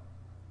 no,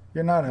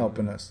 you're not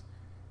helping us.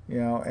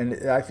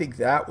 And I think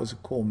that was a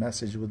cool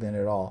message within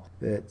it all,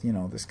 that,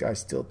 this guy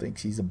still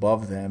thinks he's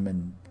above them,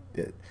 and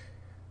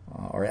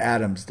or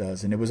Adams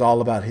does. And it was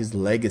all about his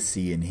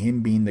legacy and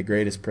him being the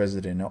greatest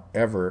president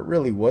ever. It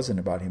really wasn't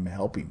about him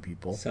helping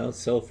people. Sounds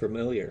so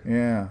familiar.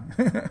 Yeah.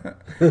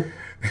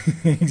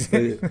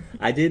 Exactly.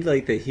 I did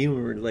like the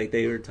humor, like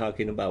they were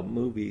talking about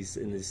movies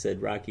and they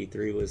said Rocky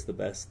 3 was the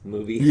best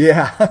movie.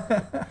 Yeah.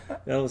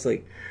 And I was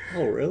like,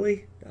 oh,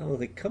 really? I was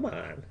like, come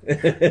on.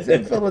 It's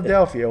in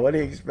Philadelphia. What do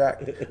you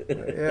expect?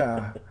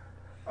 Yeah.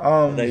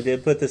 They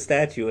did put the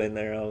statue in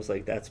there. I was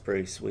like, that's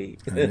pretty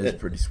sweet. It is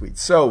pretty sweet.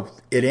 So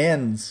it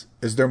ends.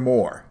 Is there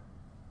more?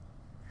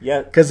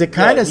 Yeah. Because it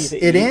kind of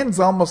it ends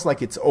almost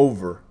like it's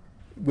over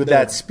with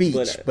that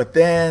speech, but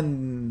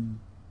then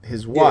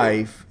his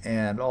wife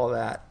and all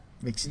that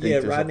makes you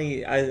think. Yeah,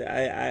 Rodney.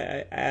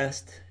 I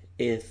asked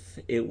if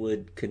it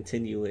would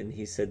continue, and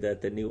he said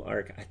that the new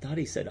arc. I thought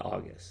he said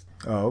August.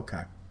 Oh,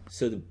 okay.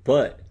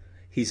 But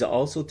he's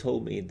also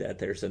told me that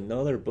there's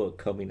another book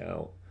coming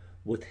out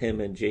with him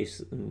and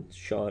Jason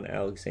Sean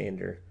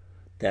Alexander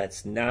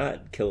that's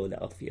not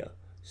Philadelphia.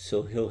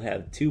 So he'll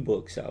have 2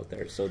 books out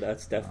there. So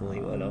that's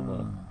definitely what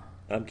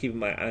I'm keeping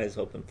my eyes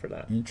open for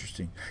that.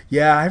 Interesting.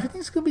 Yeah,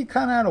 everything's going to be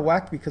kind of out of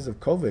whack because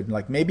of COVID.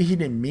 Like maybe he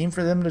didn't mean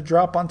for them to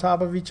drop on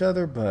top of each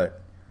other,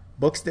 but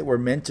books that were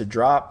meant to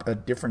drop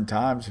at different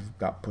times have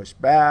got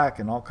pushed back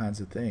and all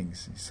kinds of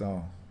things.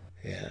 So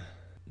yeah.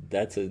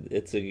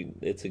 it's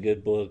a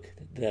good book.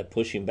 That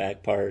pushing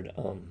back part,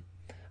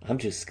 I'm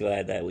just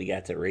glad that we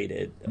got to read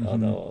it.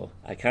 Although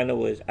I kind of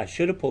wish I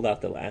should have pulled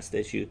out the last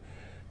issue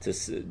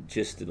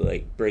just to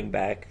like bring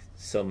back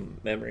some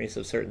memories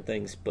of certain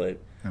things. But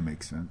That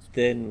makes sense.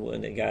 then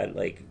when it got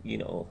like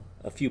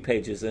a few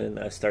pages in,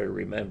 I started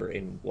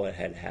remembering what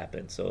had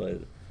happened. So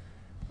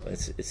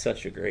it's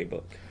such a great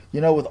book.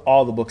 With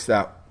all the books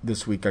that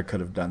this week, I could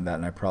have done that,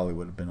 and I probably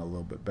would have been a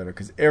little bit better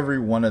because every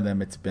one of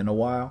them, it's been a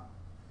while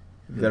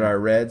that I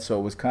read, so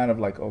it was kind of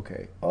like,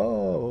 okay, I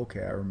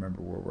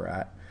remember where we're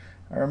at.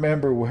 I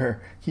remember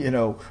where,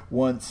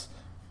 once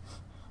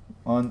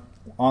on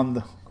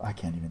the, I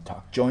can't even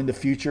talk, Join the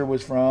Future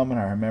was from, and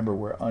I remember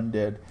where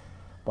Undead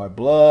by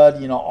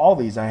Blood, all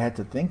these I had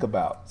to think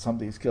about.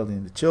 Something's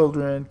Killing the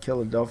Children,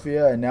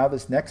 Philadelphia, and now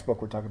this next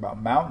book we're talking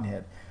about,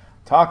 Mountainhead.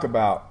 Talk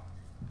about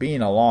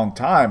being a long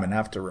time and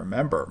have to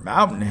remember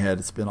Mountainhead.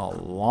 It's been a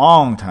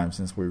long time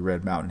since we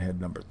read Mountainhead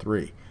number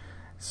 3.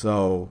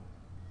 So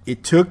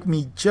it took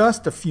me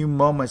just a few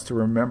moments to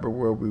remember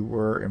where we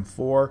were in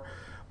 4,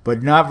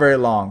 but not very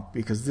long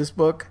because this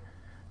book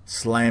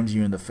slams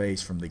you in the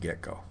face from the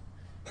get-go.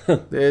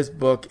 This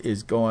book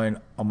is going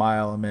a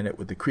mile a minute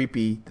with the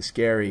creepy, the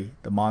scary,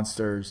 the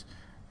monsters,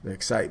 the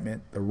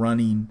excitement, the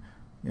running,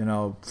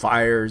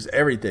 fires,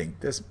 everything.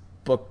 This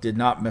book did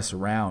not mess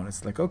around.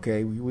 It's like,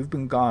 okay, we've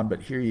been gone,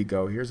 but here you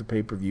go. Here's a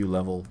pay-per-view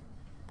level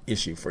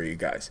issue for you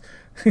guys.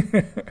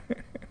 Yeah,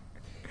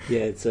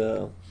 it's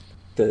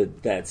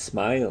that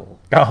smile.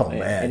 Oh,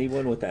 man.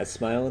 Anyone with that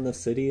smile in the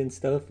city and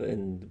stuff,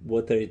 and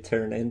what they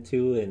turn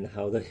into, and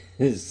how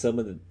some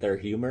of their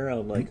humor,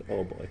 I'm like,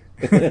 oh boy.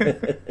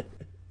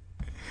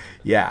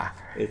 Yeah.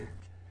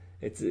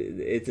 It's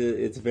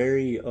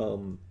very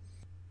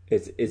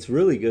it's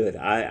really good.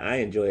 I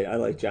enjoy it. I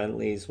like John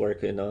Lee's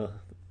work, and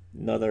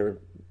another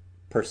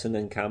person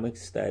in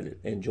comics that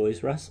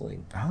enjoys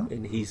wrestling. Oh.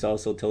 And he's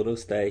also told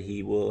us that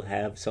he will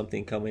have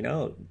something coming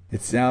out.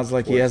 It sounds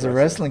like he has a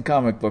wrestling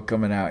comic book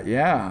coming out,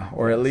 yeah.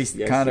 Or at least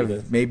kind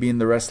of maybe in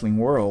the wrestling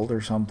world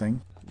or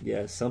something.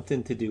 Yeah,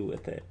 something to do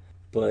with it.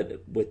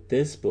 But with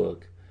this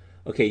book,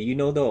 okay,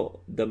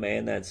 the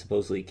man that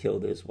supposedly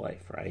killed his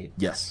wife, right?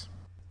 Yes.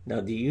 Now,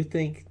 do you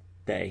think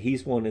that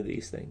he's one of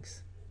these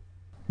things?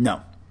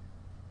 No,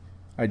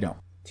 I don't.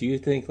 Do you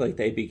think like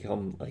they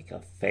become like a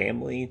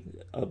family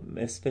of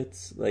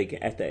misfits like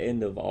at the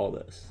end of all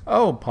this?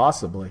 Oh,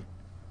 possibly.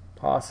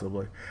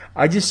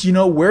 I just,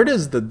 where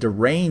does the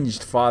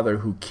deranged father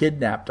who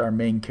kidnapped our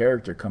main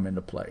character come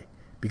into play?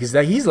 Because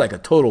he's like a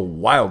total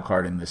wild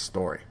card in this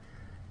story.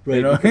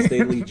 Right, because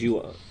they lead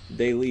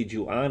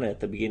you on at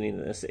the beginning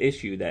of this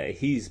issue that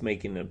he's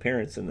making an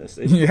appearance in this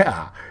issue.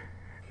 Yeah.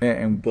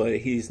 But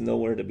he's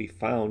nowhere to be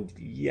found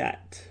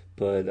yet.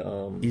 But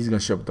he's going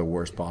to show up at the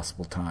worst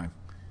possible time.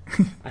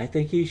 I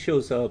think he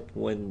shows up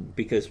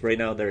because right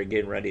now they're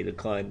getting ready to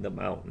climb the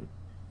mountain.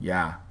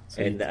 Yeah.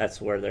 And that's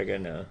where they're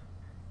going to.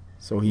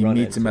 So he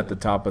meets him at the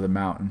top of the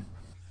mountain.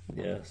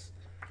 Yes.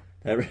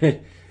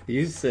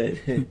 You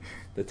said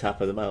the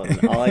top of the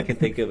mountain. All I can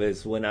think of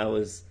is when I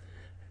was,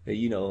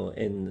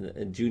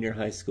 in junior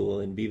high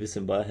school, and Beavis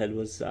and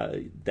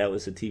Butthead that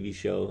was a TV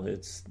show.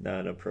 It's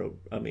not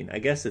I mean, I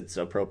guess it's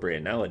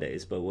appropriate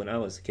nowadays, but when I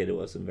was a kid, it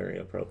wasn't very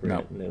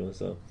appropriate. No. And it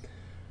was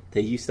they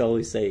used to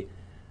always say,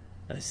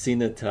 "I've seen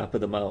the top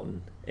of the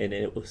mountain, and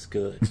it was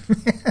good."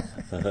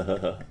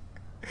 Yeah,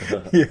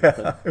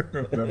 I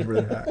remember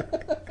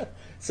that.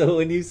 So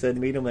when you said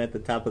meet him at the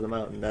top of the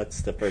mountain,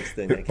 that's the first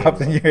thing that came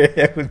Popped in your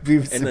head with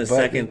Beavis and the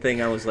second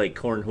thing I was like,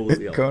 Corn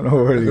Julio. Corn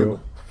Julio.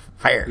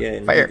 Fire.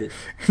 Yeah, fire.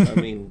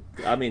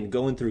 I mean,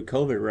 going through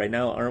COVID right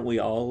now, aren't we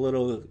all a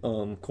little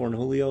Corn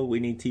Julio? We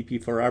need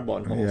TP for our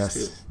buttonholes yes,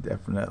 too.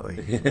 Definitely.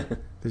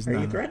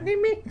 Are you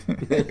threatening me?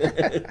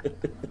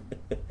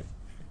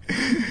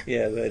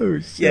 Yeah,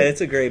 but yeah,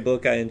 it's a great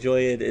book. I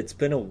enjoy it. It's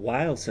been a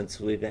while since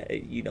we've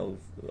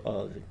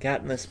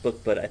gotten this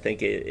book, but I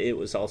think it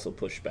was also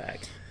pushed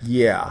back.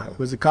 Yeah, it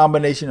was a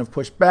combination of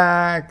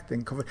pushback.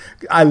 Then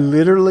I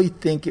literally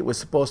think it was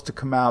supposed to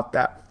come out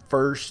that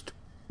first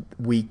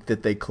week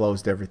that they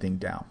closed everything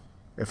down,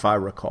 if I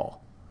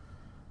recall.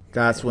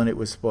 That's when it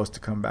was supposed to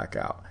come back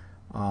out.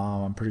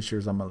 I'm pretty sure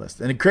it's on my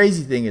list. And the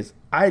crazy thing is,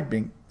 I had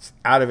been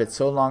out of it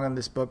so long on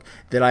this book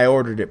that I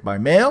ordered it by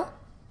mail.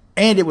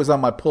 And it was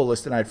on my pull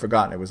list, and I'd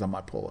forgotten it was on my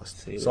pull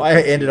list. So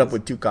I ended up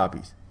with 2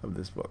 copies of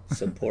this book.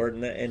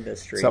 Supporting the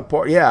industry.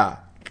 Yeah.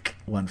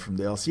 One from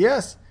the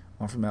LCS,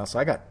 one from the LCS. So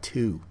I got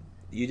 2.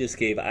 You just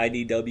gave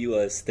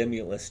IDW a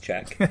stimulus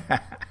check.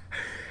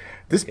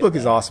 This book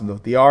is awesome, though.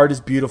 The art is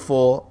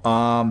beautiful.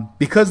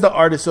 Because the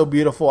art is so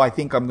beautiful, I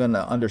think I'm going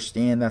to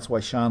understand. That's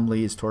why Sean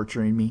Lee is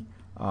torturing me.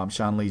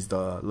 Sean Lee's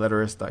the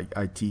letterist.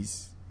 I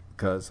tease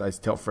because I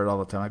tell Fred all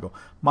the time. I go,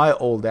 my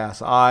old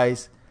ass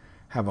eyes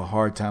have a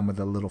hard time with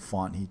the little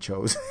font he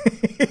chose.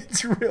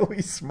 It's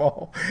really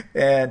small,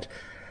 and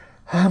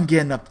I'm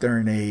getting up there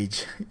in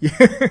age.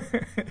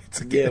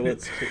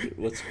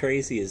 What's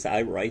crazy is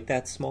I write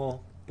that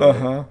small.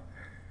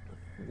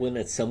 When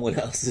it's someone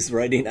else's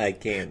writing, I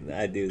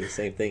do the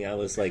same thing. I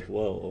was like,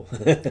 whoa.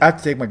 I have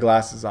to take my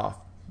glasses off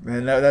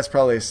And that's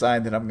probably a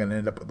sign that I'm going to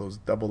end up with those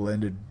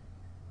double-ended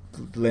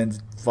lens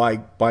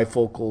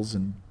bifocals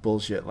and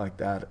bullshit like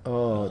that.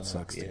 Oh, it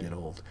sucks to get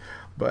old.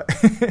 But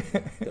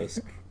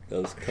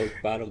those Coke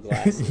bottle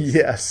glasses.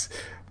 Yes.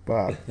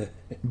 But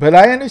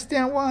I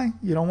understand why.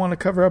 You don't want to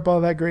cover up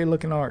all that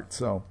great-looking art.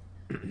 So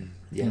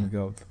there we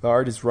go. The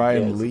art is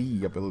Ryan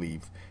Lee, I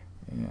believe.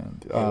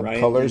 And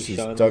colors is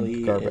Doug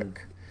Garbeck.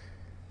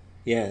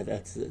 Yeah,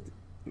 that's it.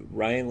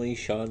 Ryan Lee,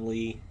 Sean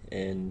Lee,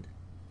 and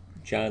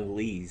John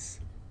Lees.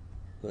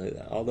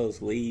 All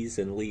those Lees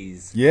and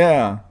Lees.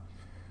 Yeah.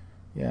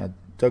 Yeah.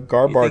 Doug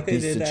Garbark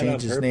needs to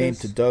change his name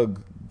to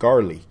Doug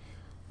Garley.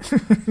 So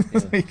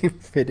he can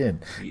fit in.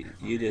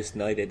 You just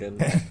knighted him.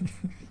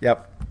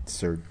 Yep.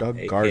 Sir Doug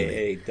Garley.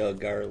 A.K.A. Doug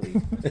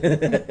Garley.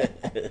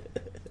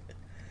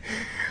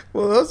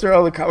 Well, those are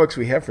all the comics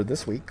we have for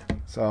this week.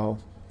 So,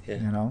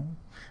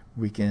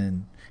 we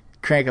can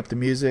crank up the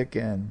music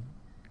and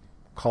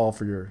call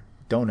for your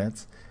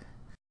donuts.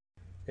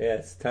 Yeah,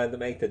 it's time to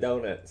make the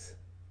donuts.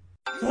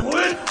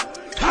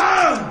 It's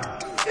time!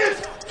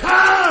 It's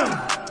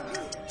time!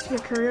 Your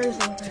career's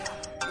over.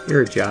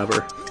 You're a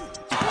jobber.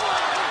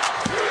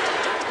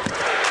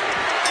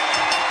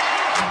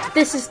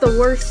 This is the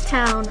worst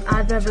town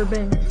I've ever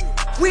been in.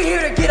 We're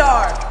here to get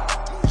our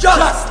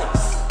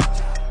justice!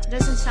 It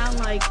doesn't sound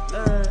like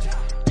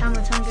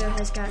Tamatonga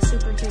has got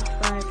super kicked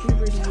by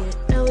puberty yet.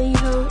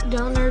 Elijo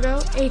Del Nerdo,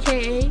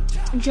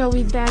 a.k.a.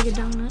 Joey Bag of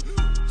Donut.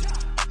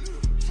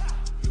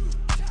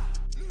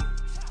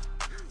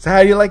 So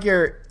how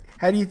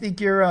do you think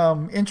your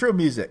intro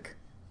music,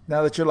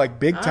 now that you're like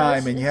big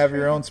time and you have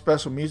your own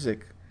special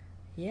music?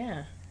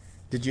 Yeah.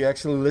 Did you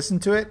actually listen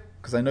to it?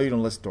 Because I know you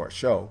don't listen to our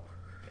show.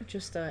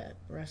 Just the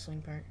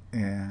wrestling part.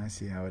 Yeah, I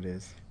see how it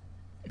is.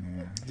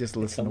 Yeah, just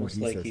listen to what he says.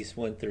 It's almost like he's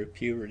went through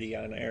puberty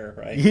on air,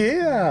 right?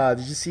 Yeah,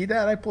 did you see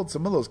that? I pulled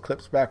some of those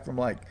clips back from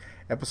like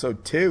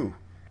episode 2.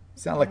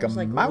 Sound like a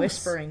mouse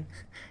whispering.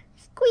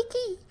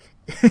 Squeaky.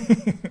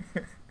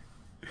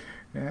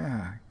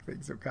 Yeah,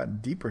 things have gotten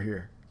deeper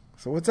here.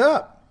 So what's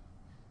up?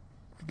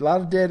 A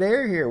lot of dead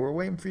air here. We're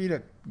waiting for you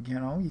to,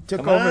 you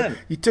took over.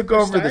 You took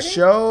over the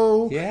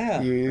show.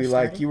 Yeah, you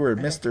were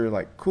Mr.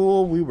 like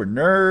cool. We were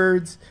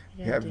nerds.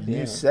 You have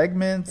new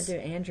segments. I do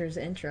Andrew's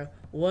intro.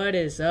 What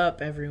is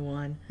up,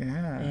 everyone?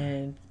 Yeah.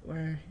 And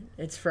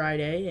it's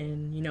Friday,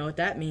 and you know what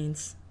that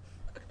means.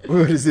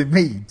 What does it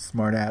mean,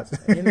 smartass?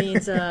 It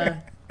means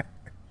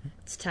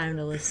it's time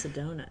to list the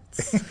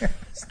donuts.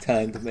 It's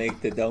time to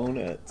make the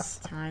donuts. It's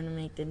time to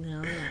make the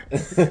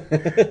donuts.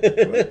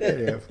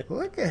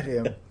 Look at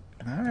him.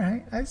 All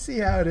right. I see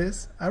how it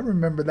is. I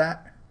remember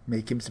that.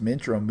 Make him some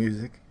intro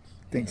music.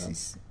 Thinks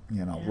he's,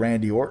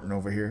 Randy Orton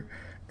over here.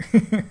 I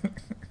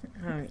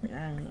don't know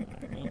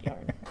about Randy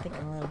Orton. I think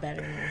I'm a little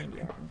better than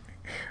Randy Orton.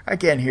 I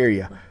can't hear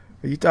you.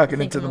 Are you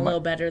talking into the mic? I'm a little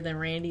better than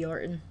Randy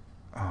Orton.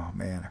 Oh,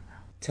 man.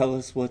 Tell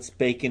us what's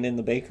baking in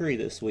the bakery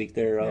this week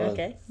there,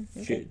 okay.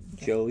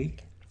 Joey.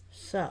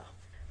 So,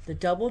 the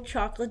double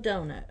chocolate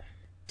donut.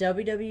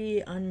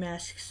 WWE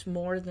unmasks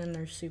more than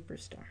their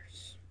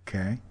superstars.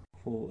 Okay.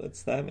 Well,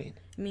 what's that mean?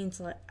 It means,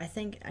 like, I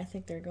think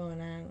they're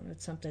going on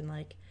with something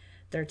like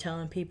they're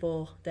telling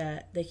people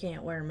that they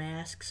can't wear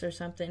masks or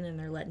something, and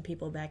they're letting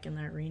people back in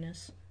the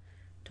arenas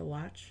to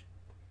watch.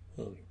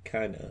 Well,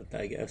 kind of,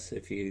 I guess,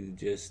 if you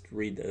just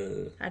read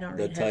the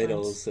headlines.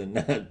 titles and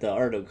not the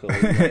article,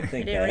 you might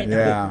think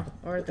that.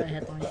 Or the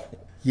headline.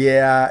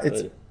 Yeah,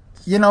 it's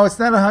not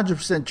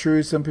 100%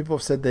 true. Some people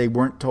have said they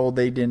weren't told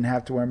they didn't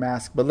have to wear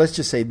masks, but let's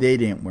just say they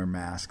didn't wear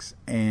masks,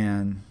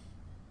 and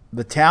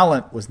the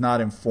talent was not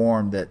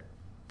informed that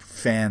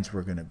fans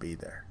were going to be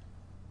there.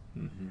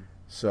 Mm-hmm.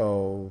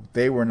 So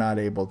they were not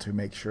able to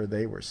make sure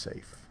they were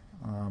safe.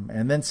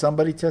 And then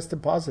somebody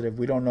tested positive.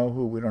 We don't know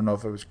who. We don't know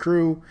if it was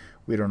crew.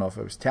 We don't know if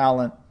it was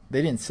talent.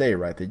 They didn't say it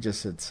right. They just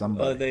said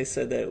somebody. They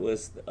said that it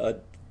was a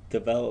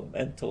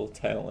developmental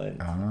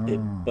talent,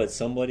 but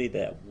somebody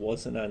that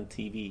wasn't on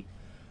TV.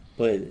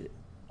 But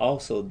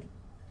also,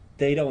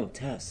 they don't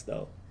test,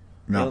 though.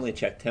 No. They only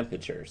check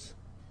temperatures.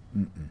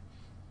 Mm-mm.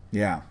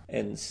 Yeah.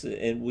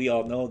 And we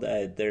all know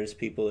that there's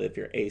people, if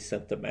you're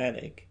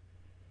asymptomatic,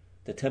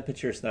 the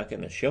temperature's not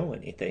going to show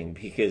anything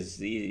because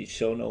you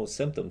show no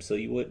symptoms, so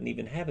you wouldn't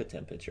even have a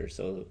temperature.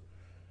 So,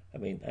 I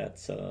mean,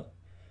 it's a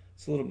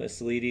little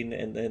misleading.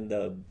 And then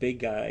the big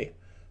guy,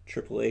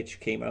 Triple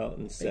H, came out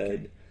and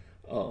said,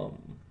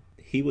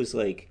 he was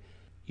like,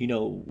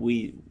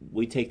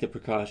 we take the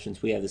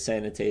precautions. We have the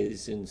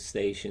sanitization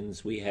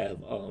stations. We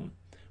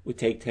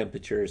take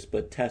temperatures,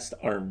 but tests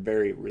aren't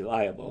very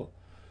reliable.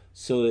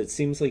 So it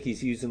seems like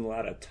he's using a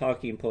lot of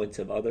talking points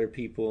of other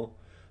people.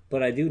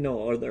 But I do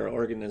know other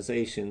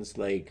organizations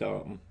like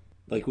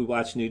we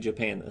watched New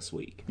Japan this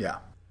week. Yeah.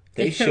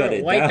 They shut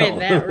it down.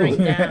 That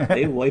ring down.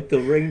 They wiped the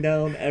ring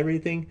down,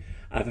 everything.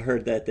 I've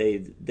heard that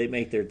they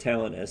make their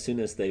talent as soon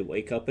as they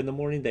wake up in the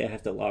morning, they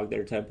have to log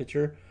their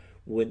temperature.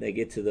 When they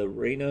get to the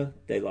arena,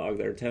 they log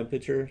their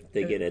temperature,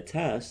 they get a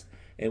test,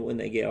 and when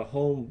they get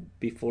home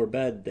before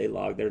bed, they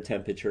log their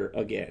temperature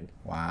again.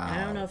 Wow.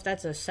 I don't know if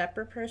that's a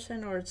separate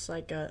person or it's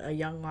like a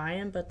young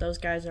lion, but those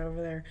guys are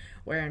over there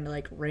wearing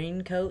like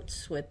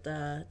raincoats with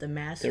the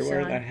masks They're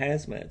wearing on, their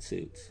hazmat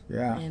suits.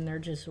 Yeah. and they're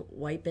just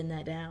wiping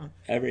that down.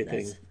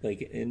 Everything, That's-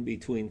 like in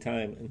between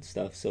time and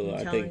stuff. So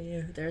I'm I telling think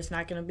you, there's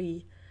not going to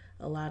be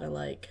a lot of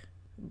like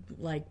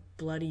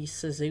bloody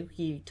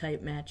Suzuki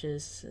type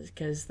matches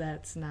because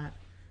that's not.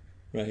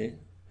 right.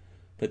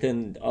 But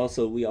then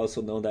also we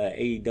also know that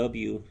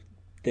AEW,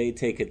 they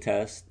take a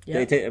test.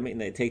 Yep.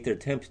 They take their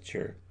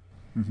temperature,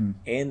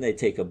 and they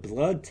take a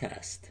blood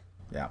test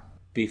Yeah.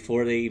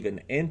 before they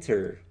even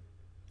enter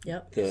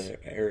Yep. the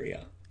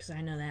area. Because I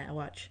know that. I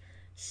watch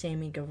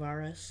Sammy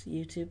Guevara's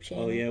YouTube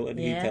channel. Oh yeah, what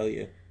did he tell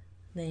you?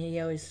 Then he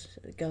always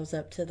goes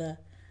up to the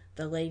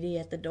lady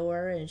at the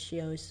door, and she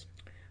always,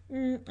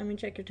 let me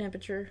check your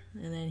temperature.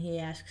 And then he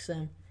asks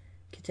them,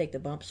 "Can you take the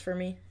bumps for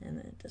me?" And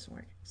then it doesn't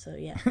work. So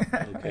yeah,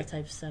 that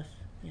type of stuff.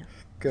 Yeah.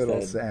 Good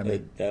old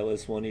Sammy. That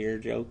was one of your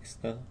jokes,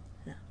 though?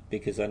 No.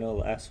 Because I know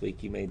last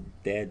week you made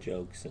dad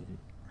jokes, and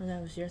Oh,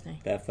 that was your thing.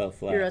 that fell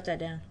flat. You wrote that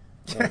down.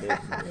 No, I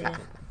didn't. Yeah.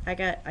 I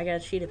got a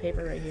sheet of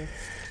paper right here.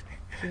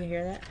 You can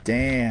hear that?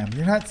 Damn,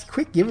 you're not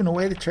quick giving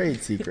away the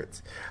trade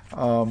secrets.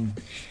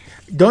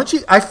 Don't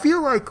you? I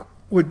feel like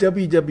what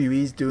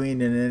WWE's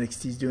doing and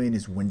NXT's doing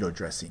is window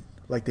dressing.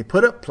 Like they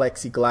put up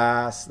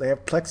plexiglass, they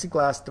have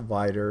plexiglass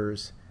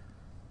dividers,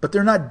 but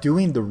they're not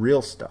doing the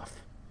real stuff.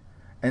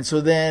 And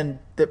so then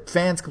the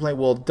fans complain,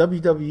 well,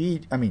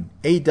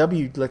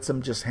 AEW lets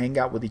them just hang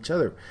out with each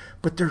other.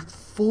 But they're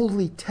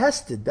fully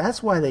tested.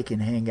 That's why they can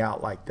hang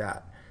out like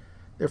that.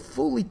 They're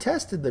fully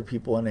tested, the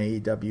people in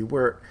AEW,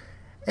 where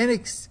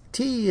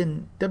NXT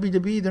and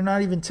WWE, they're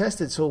not even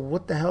tested. So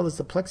what the hell does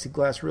the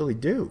plexiglass really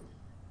do?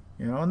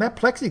 You know, and that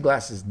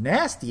plexiglass is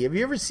nasty. Have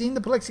you ever seen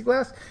the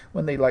plexiglass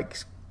when they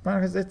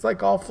it's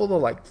like all full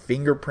of like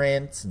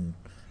fingerprints and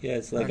Yeah,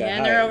 it's like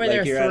And they're over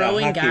there you're at a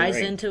throwing hockey guys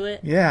rink. into it.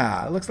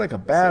 yeah, it looks like a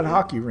bad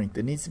hockey rink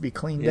that needs to be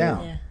cleaned Yeah.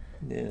 down. Yeah.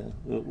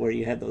 Yeah, where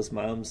you had those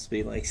moms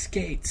be like,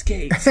 skate,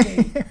 skate,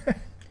 skate. I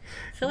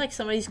feel like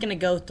somebody's going to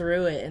go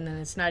through it, and then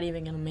it's not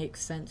even going to make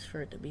sense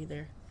for it to be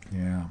there.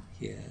 Yeah.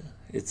 Yeah,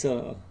 it's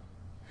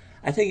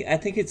I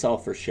think it's all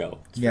for show.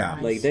 Yeah.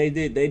 Like they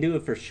do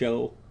it for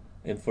show,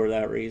 and for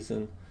that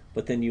reason.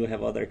 But then you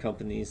have other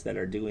companies that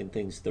are doing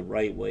things the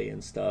right way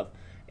and stuff.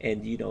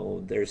 And you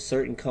know, there's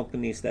certain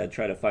companies that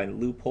try to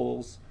find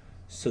loopholes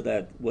so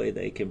that way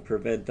they can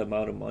prevent the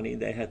amount of money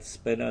they have to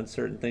spend on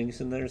certain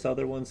things. And there's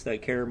other ones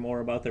that care more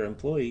about their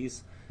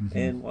employees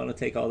and want to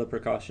take all the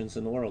precautions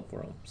in the world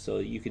for them. So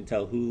you can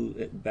tell who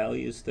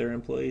values their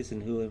employees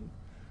and who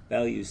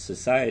values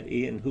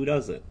society and who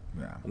doesn't.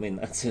 Yeah. I mean,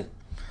 that's it.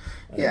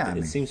 Yeah, I It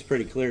mean- seems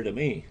pretty clear to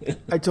me.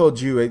 I told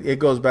you it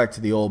goes back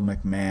to the old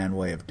McMahon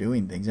way of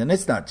doing things, and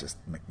it's not just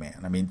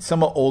McMahon. I mean,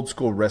 some old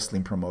school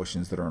wrestling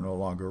promotions that are no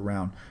longer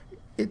around,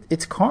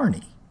 it's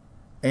carny,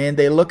 and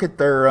they look at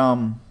their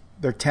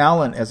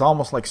talent as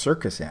almost like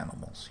circus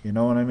animals. You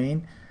know what I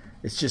mean?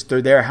 It's just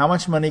they're there. How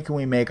much money can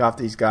we make off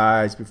these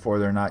guys before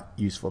they're not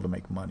useful to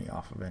make money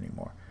off of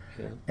anymore?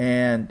 Yeah.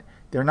 And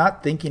they're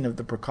not thinking of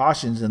the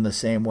precautions in the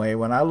same way.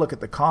 When I look at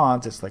the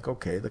cons, it's like,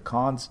 okay, the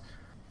cons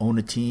own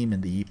a team in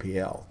the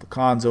EPL. The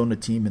cons own a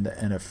team in the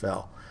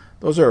NFL.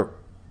 Those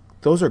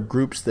are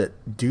groups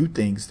that do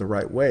things the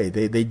right way.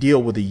 They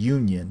deal with a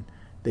union.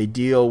 They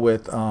deal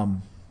with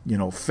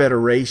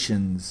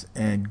federations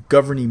and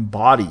governing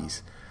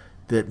bodies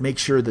that make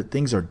sure that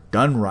things are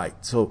done right.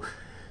 So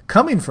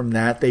coming from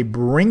that, they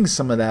bring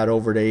some of that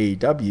over to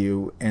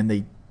AEW and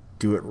they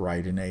do it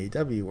right in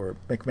AEW, where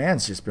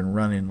McMahon's just been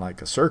running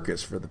like a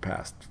circus for the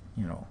past,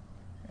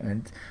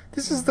 and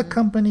this is the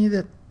company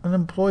that an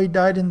employee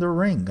died in the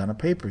ring on a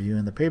pay-per-view,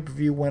 and the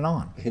pay-per-view went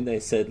on. And they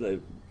said,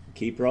 like,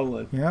 keep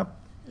rolling. Yep.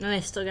 And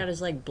they still got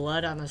his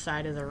blood on the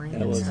side of the ring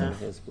That and wasn't stuff.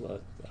 his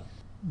blood,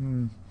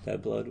 though.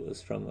 That blood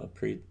was from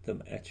the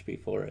match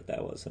before it.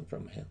 That wasn't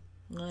from him.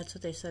 Well, that's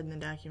what they said in the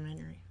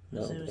documentary.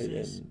 No, It was they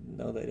his- didn't.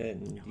 No, they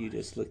didn't. You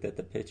just looked at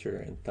the picture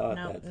and thought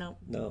Nope, that. nope,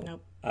 no,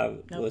 nope, I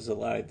nope. was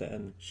alive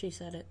then. She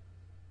said it.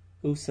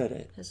 Who said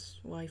it? His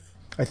wife.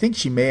 I think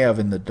she may have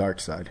in the dark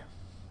side,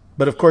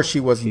 but of course she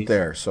wasn't She's-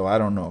 there, so I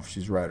don't know if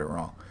she's right or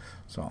wrong.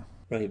 So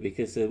Right,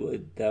 because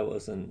that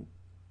wasn't.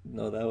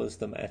 No, that was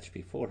the match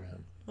before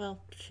him.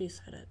 Well, she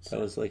said it. That So.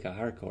 was like a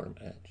hardcore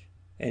match.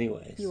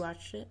 Anyways. You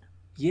watched it?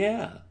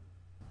 Yeah.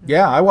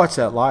 yeah, I watched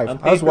that live. On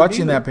I was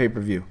watching pay-per-view? that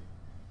pay-per-view.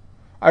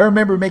 I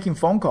remember making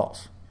phone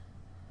calls,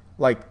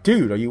 like,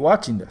 "Dude, are you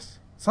watching this?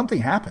 Something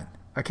happened."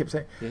 I kept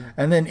saying,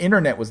 and then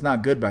internet was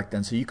not good back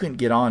then, so you couldn't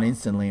get on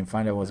instantly and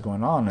find out what was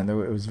going on, and it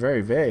was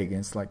very vague. And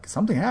it's like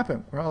something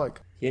happened. We're all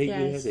like, Yeah, Yeah,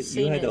 you I've had to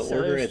seen it, so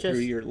order it was it through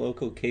just- your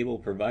local cable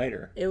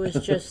provider. It was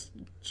just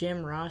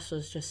Jim Ross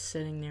was just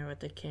sitting there with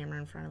the camera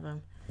in front of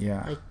him,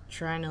 yeah,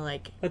 trying to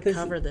But this-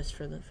 cover this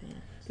for the fans.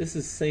 This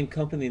is the same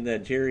company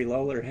that Jerry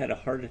Lawler had a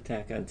heart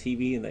attack on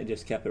TV and they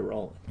just kept it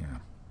rolling. yeah.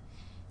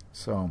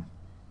 So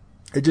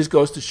It just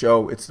goes to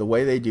show it's the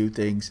way they do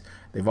things.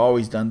 They've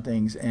always done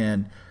things.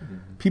 And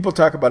people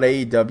talk about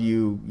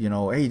AEW,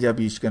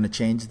 AEW is going to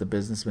change the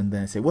business. And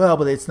then they say, well,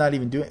 but it's not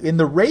even doing. In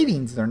the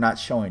ratings, they're not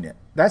showing it.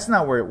 That's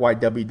not why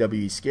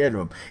WWE is scared of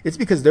them. It's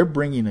because they're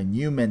bringing a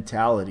new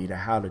mentality to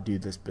how to do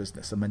this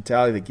business, a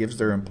mentality that gives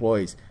their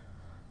employees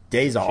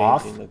days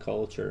off. Changing the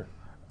culture.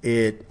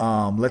 It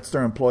lets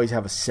their employees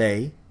have a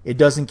say. It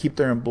doesn't keep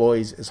their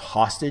employees as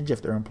hostage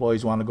if their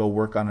employees want to go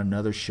work on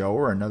another show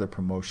or another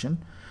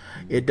promotion.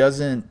 It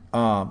doesn't.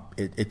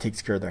 It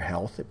takes care of their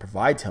health. It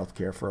provides health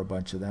care for a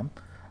bunch of them.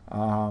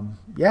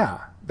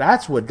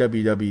 That's what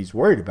WWE's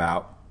worried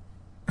about.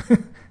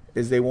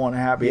 Is they want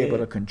to be able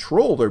to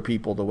control their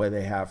people the way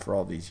they have for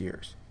all these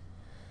years.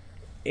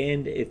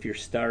 And if your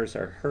stars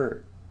are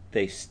hurt,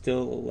 they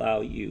still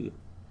allow you,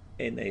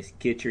 and they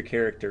get your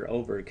character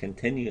over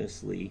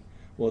continuously.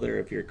 Whether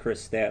if you're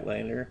Chris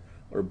Statlander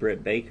or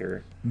Britt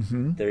Baker,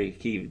 they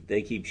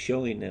keep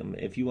showing them.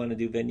 If you want to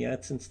do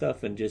vignettes and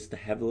stuff and just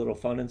have a little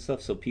fun and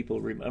stuff so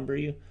people remember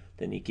you,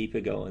 then you keep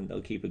it going.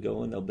 They'll keep it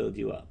going. They'll build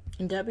you up.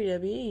 In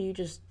WWE, you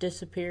just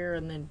disappear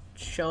and then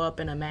show up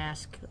in a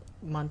mask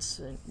months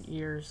and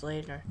years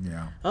later.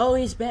 Yeah. Oh,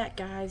 he's back,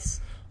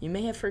 guys. You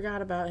may have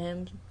forgot about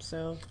him,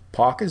 so...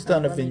 Pac has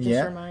done a let me vignette.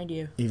 just remind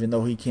you. Even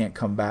though he can't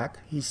come back,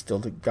 he's still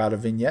got a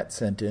vignette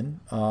sent in.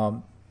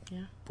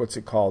 What's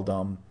it called?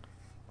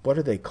 What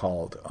are they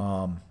called?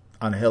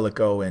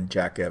 Angelico and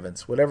Jack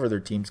Evans, whatever their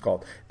team's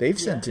called. They've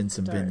sent in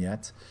some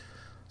vignettes.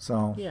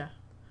 So yeah.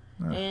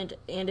 And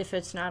if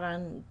it's not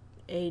on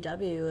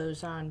AEW, it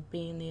was on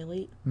Being the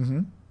Elite.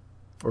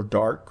 Or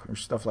Dark or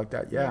stuff like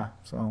that. Yeah.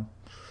 So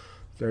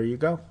there you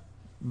go.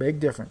 Big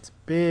difference.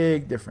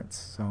 Big difference.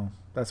 So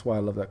that's why I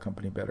love that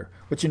company better.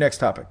 What's your next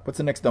topic? What's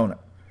the next donut?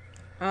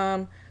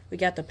 We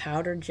got the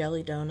powdered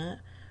jelly donut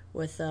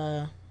with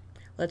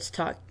Let's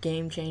Talk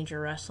Game Changer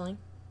Wrestling.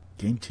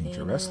 Game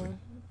Changer Wrestling.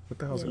 What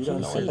the hell is it?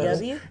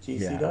 GCW?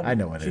 Yeah, I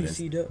know what it is.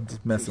 GCW. I'm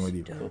just messing with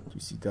you.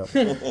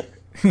 GCW.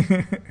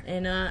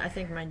 And I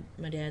think my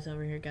dad's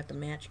over here got the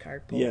match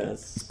card pulled up.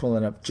 Yes. He's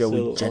pulling up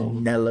Joey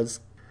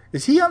Janela's.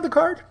 Is he on the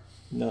card?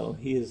 No,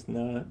 he is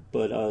not.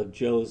 But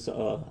Joe's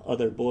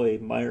other boy,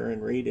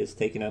 Myron Reed, is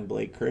taking on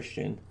Blake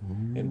Christian.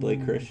 And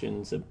Blake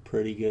Christian's a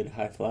pretty good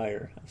high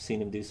flyer. I've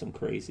seen him do some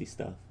crazy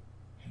stuff.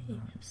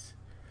 Nice.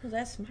 Well,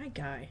 that's my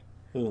guy.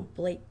 Who?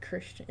 Blake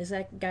Christian. Is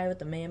that guy with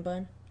the man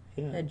bun?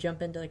 Yeah. That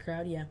jump into the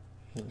crowd? Yeah.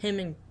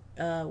 Him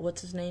and,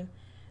 what's his name?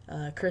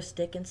 Chris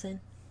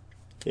Dickinson.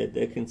 Yeah,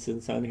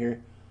 Dickinson's on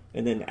here.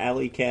 And then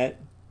Alley Cat.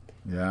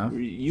 Yeah.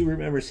 You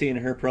remember seeing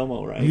her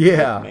promo, right?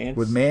 Yeah.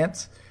 With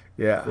Mance?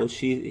 Yeah. Well,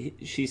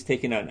 she's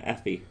taking on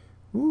Effie.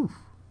 Ooh.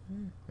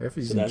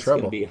 Effie's So in that's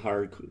trouble. gonna be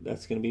hard.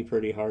 That's gonna be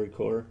pretty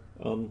hardcore.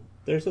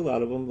 There's a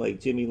lot of them,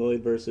 like Jimmy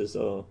Lloyd versus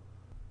who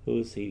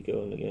is he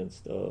going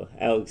against?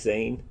 Alex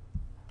Zane.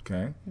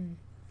 Okay.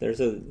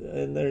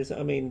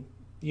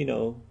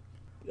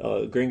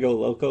 Gringo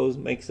Locos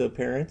makes an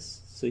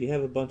appearance. So you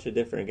have a bunch of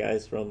different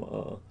guys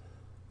from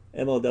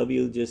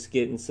MLW just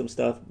getting some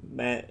stuff.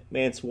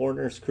 Mance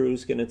Warner's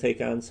crew's gonna take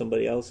on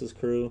somebody else's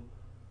crew.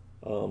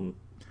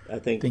 I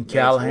think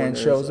Callahan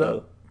shows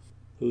up.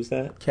 Who's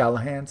that?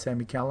 Callahan,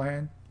 Sammy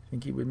Callahan.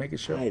 Think he would make a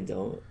show? I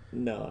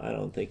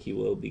don't think he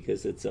will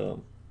because it's I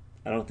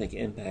don't think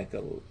Impact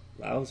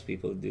allows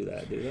people to do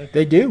that, do they?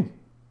 They do.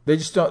 They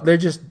just don't. They're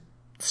just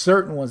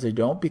certain ones they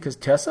don't because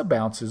Tessa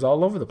bounces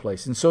all over the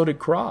place, and so did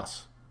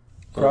Cross.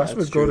 Cross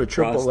would go to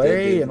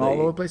AAA and all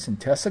over the place, and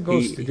Tessa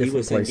goes to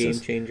different places. He was in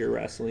Game Changer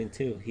Wrestling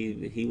too.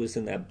 He was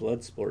in that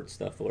blood sport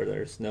stuff where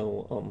there's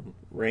no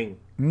ring.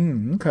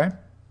 Okay.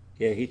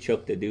 Yeah, he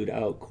choked the dude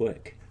out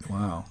quick.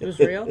 Wow. It was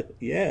real?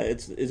 Yeah,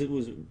 it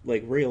was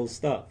like real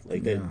stuff,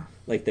 like the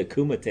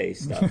Kumite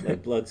stuff,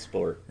 like blood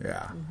sport.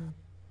 Yeah.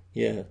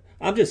 Yeah,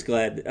 I'm just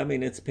glad. I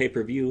mean, it's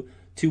pay-per-view.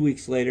 2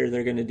 weeks later,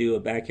 they're going to do a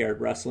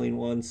backyard wrestling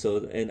one.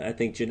 And I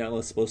think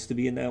Janela's supposed to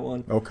be in that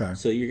one. Okay.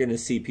 So you're going to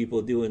see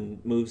people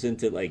doing moves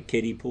into like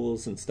kiddie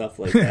pools and stuff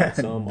like that.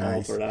 So I'm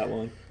all for that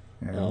one.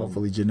 Yeah,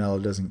 hopefully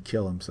Janela doesn't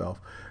kill himself.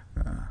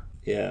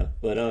 Yeah,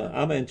 but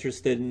I'm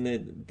interested in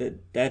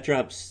it. That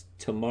drops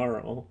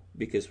tomorrow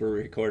because we're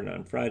recording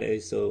on Friday,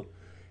 so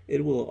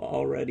it will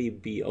already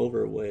be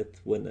over with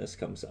when this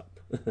comes up.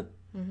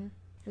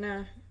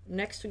 And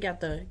next we got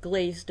the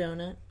glazed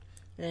donut,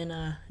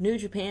 and New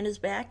Japan is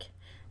back.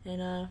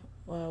 And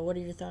what are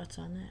your thoughts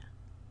on that?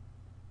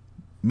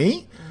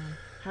 Me?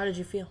 How did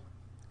you feel?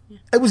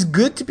 It was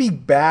good to be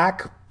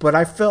back, but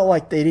I felt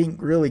like they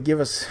didn't really give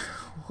us.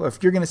 Well,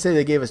 if you're going to say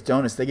they gave us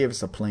donuts, they gave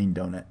us a plain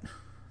donut.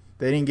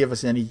 They didn't give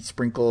us any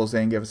sprinkles. They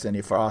didn't give us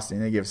any frosting.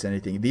 They didn't give us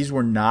anything. These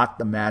were not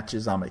the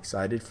matches I'm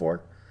excited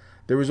for.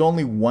 There was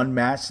only one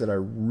match that I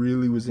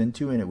really was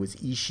into, and it was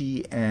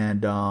Ishii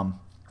and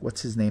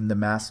what's his name, the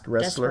masked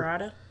wrestler?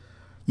 Desperado?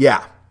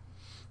 Yeah.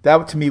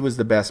 That, to me, was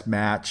the best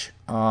match.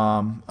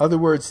 Other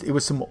words, it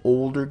was some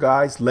older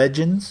guys,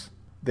 legends,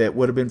 that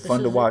would have been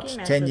fun to watch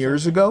 10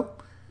 years ago.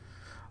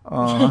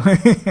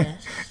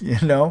 Yes. You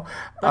know?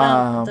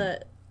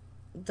 But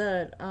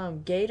the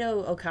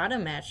Gato Okada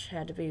match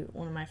had to be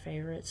one of my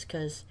favorites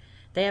because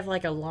they have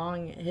like a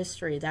long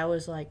history. That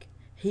was like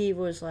he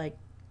was like,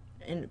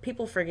 and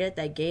people forget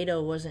that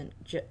Gato wasn't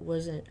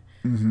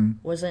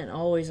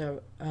always a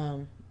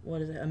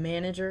a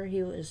manager.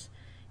 He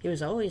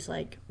was always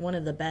like one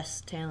of the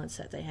best talents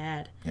that they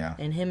had. Yeah.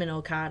 And him and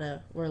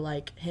Okada were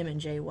like him and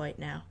Jay White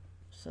now.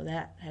 So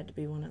that had to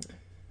be one of them.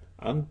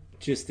 I'm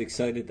just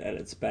excited that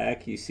it's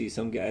back. You see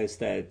some guys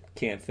that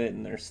can't fit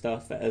in their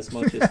stuff as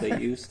much as they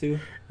used to.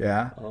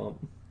 Yeah.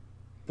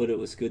 But it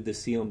was good to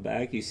see them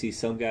back. You see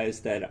some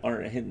guys that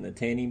aren't hitting the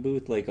tanning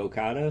booth like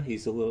Okada.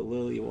 He's a little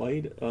Lily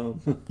White.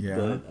 Yeah.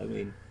 But, I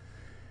mean,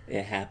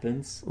 it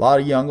happens. A lot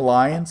of young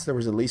lions. There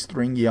was at least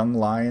 3 young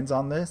lions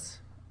on this.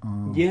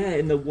 Yeah,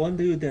 and the one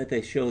dude that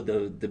they showed,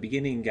 the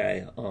beginning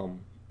guy,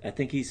 I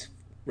think he's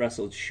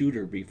wrestled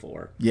Shooter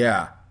before.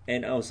 Yeah.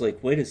 And I was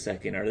like, wait a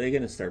second, are they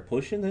going to start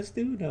pushing this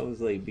dude? I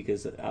was like,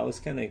 because I was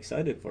kind of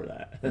excited for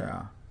that.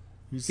 Yeah.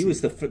 He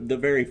was the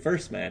very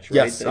first match, right?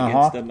 Yes,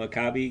 Against the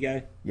Maccabi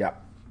guy? Yeah.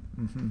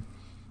 Mm-hmm.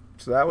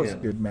 So that was a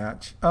good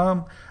match.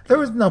 There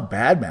was no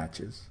bad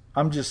matches.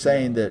 I'm just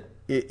saying that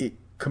it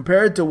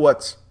compared to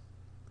what's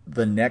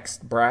the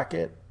next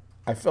bracket,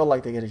 I felt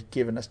like they could have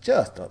given us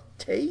just a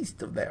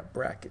taste of that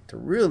bracket to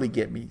really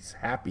get me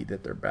happy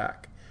that they're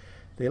back.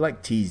 They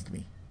like teased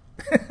me.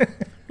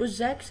 Was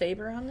Zack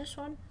Sabre on this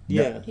one?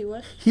 Yeah. He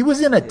was? He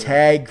was in a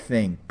tag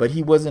thing, but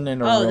he wasn't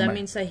in a that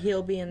means that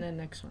he'll be in the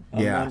next one.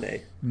 On Yeah.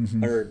 Monday.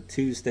 Or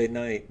Tuesday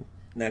night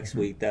next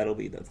week. That'll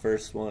be the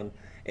first one.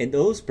 And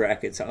those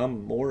brackets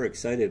I'm more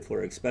excited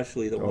for,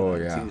 especially the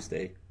one on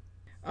Tuesday.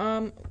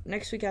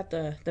 Next we got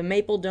the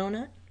Maple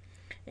Donut.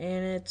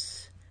 And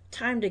it's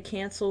time to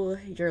cancel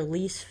your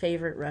least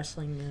favorite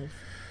wrestling move.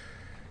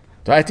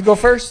 Do I have to go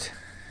first?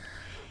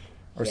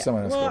 Or Yeah.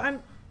 someone else Well, go?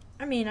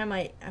 I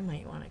might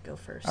want to go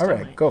first. All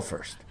right, go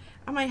first.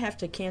 I might have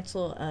to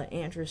cancel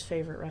Andrew's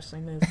favorite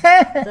wrestling move,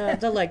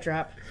 the leg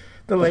drop.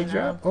 The leg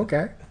drop?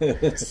 Okay.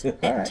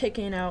 And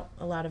taking out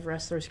a lot of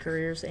wrestlers'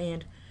 careers,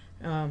 and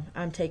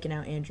I'm taking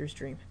out Andrew's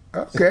dream.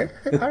 Okay.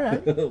 All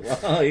right.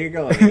 Wow, you're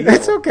going.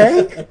 That's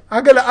okay.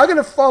 I'm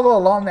gonna follow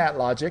along that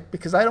logic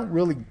because I don't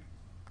really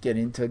get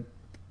into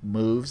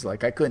moves.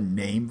 Like I couldn't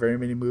name very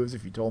many moves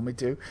if you told me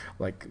to,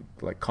 like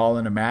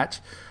calling a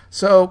match.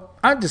 So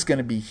I'm just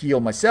gonna be heel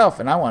myself,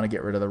 and I want to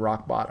get rid of the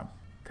rock bottom.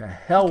 The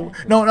hell?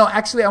 Okay. No.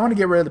 Actually, I want to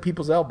get rid of the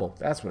people's elbow.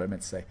 That's what I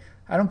meant to say.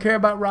 I don't care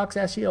about Rock's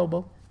ashy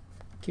elbow.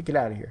 Kick it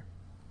out of here.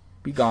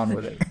 Be gone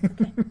with it.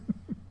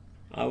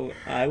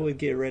 I would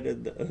get rid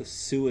of the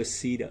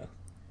Suicida.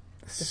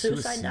 The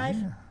suicide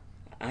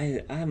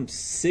dive? I'm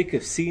sick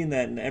of seeing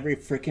that in every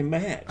freaking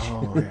match.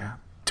 Oh, yeah.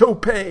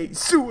 Tope,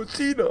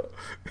 Suicida.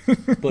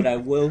 But I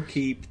will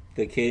keep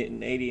the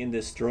Canadian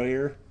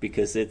Destroyer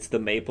because it's the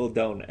Maple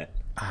Donut.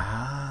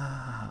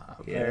 Ah,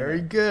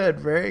 very good,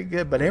 very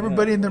good. But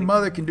everybody and their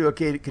mother can do a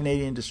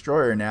Canadian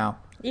Destroyer now.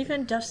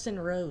 Even Dustin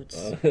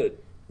Rhodes.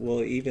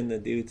 Well, even the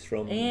dudes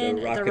from and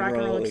the Rock and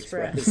Roll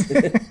Express.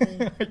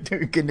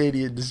 Do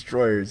Canadian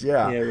Destroyers,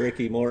 yeah. Yeah,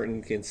 Ricky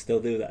Morton can still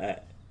do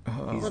that.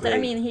 Well, I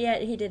mean,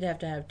 he did have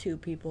to have 2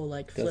 people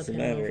like flip doesn't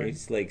him matter. over.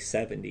 He's like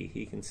 70.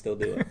 He can still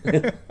do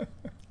it.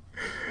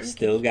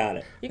 Still got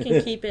it. You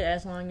can keep it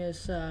as long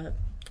as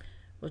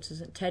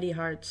Teddy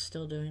Hart's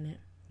still doing it.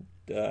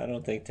 I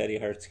don't think Teddy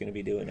Hart's going to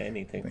be doing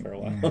anything for a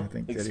while. Yeah, I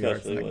think Teddy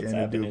Hart's not going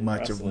to do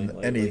much of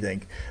lately.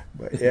 anything.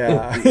 But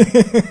yeah.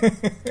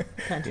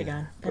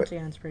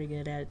 Pentagon's pretty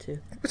good at it too.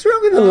 What's wrong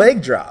with the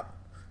leg drop?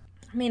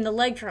 I mean, the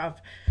leg drop,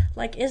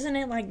 like, isn't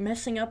it like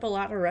messing up a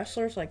lot of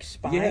wrestlers, like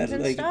spines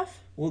and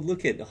stuff? Well,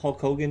 look at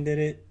Hulk Hogan did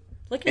it.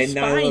 Look at his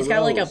spine. He's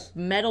got like a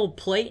metal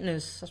plate in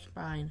his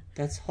spine.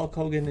 That's Hulk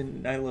Hogan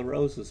and Nyla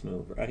Rose's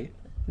move, right?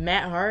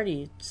 Matt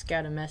Hardy's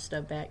got a messed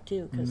up back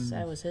too, because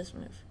that was his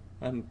move.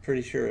 I'm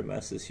pretty sure it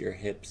messes your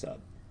hips up.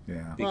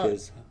 Yeah.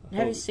 Because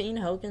have you seen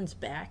Hogan's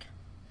back?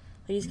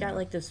 He's got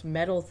like this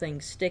metal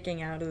thing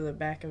sticking out of the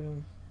back of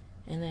him.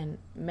 And then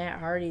Matt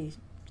Hardy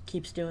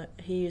keeps doing.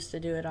 He used to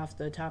do it off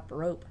the top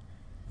rope,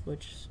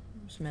 which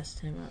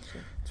messed him up. So.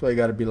 That's why you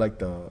got to be like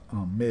the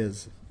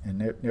Miz and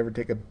never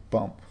take a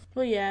bump.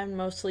 Well, yeah,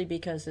 mostly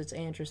because it's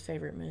Andrew's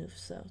favorite move,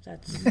 so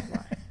that's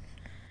why.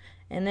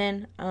 And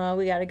then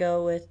we got to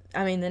go with.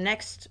 I mean, the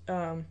next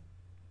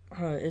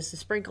is the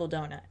Sprinkle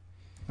Donut.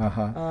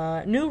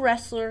 New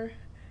wrestlers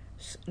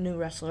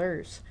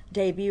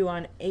debut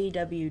on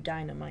AEW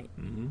Dynamite.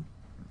 Mm-hmm.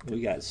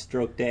 We got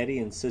Stroke Daddy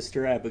and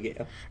Sister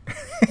Abigail.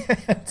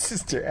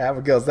 Sister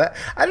Abigail's that.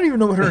 I don't even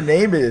know what her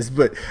name is,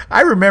 but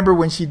I remember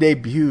when she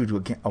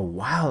debuted a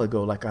while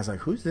ago. Like I was like,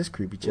 "Who's this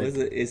creepy chick?"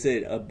 Is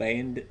it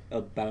Abandon?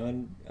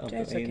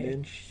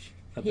 Okay.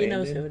 He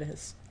knows who it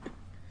is.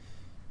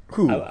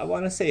 Who? I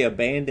want to say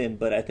Abandon,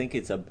 but I think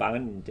it's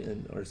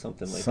Abandon or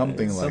something like that.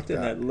 Something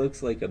that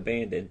looks like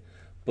Abandon,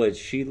 but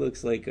she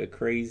looks like a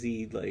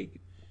crazy like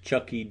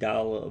Chucky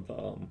doll of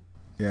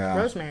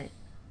Rosemary.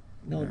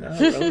 No, not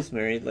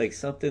Rosemary. Like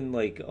something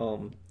like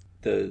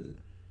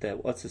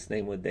that what's his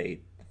name would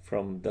date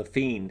from The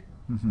Fiend.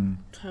 Mm-hmm.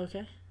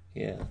 Okay.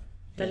 Yeah.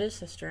 That is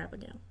Sister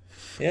Abigail.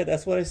 Yeah,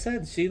 that's what I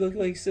said. She looked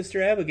like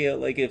Sister Abigail.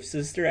 Like if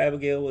Sister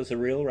Abigail was a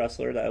real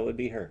wrestler, that would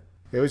be her.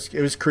 It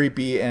was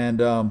creepy,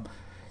 and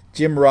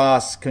Jim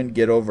Ross couldn't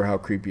get over how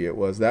creepy it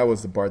was. That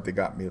was the part that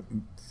got me.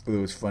 It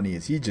was funny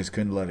is he just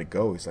couldn't let it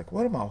go. He's like,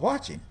 "What am I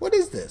watching? What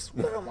is this?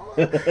 What am I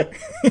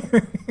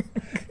watching?"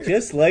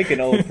 Just like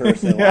an old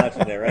person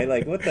watching it, right?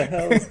 Like, what the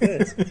hell is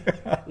this?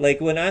 Like,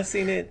 when I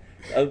seen it,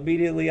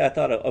 immediately I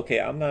thought,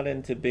 okay, I'm not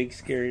into big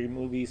scary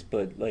movies,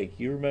 but like,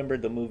 you remember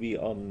the movie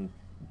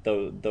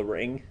the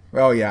Ring?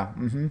 Oh yeah.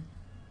 Mm-hmm.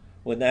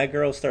 When that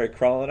girl started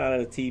crawling out of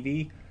the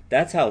TV,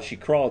 that's how she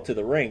crawled to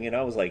the ring, and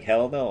I was like,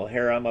 hell no,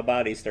 hair on my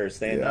body started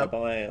standing up.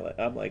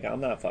 I'm like,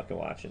 I'm not fucking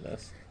watching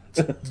this.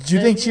 Did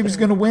you think she was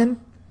going to win?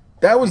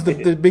 That was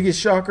the biggest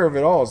shocker of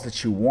it all, is that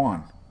she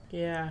won.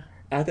 Yeah.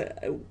 I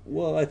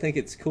think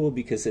it's cool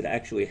because it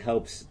actually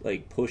helps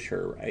like push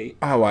her, right?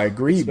 Oh, I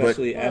agree,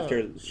 especially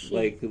after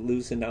like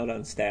losing out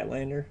on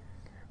Statlander.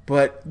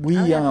 But we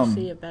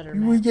see a better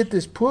match. get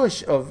this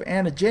push of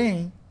Anna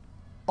Jay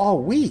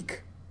all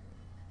week.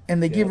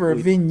 And they give her a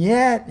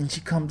vignette, and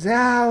she comes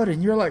out,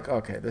 and you're like,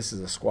 okay, this is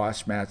a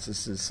squash match.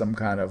 This is some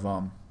kind of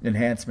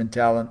enhancement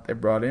talent they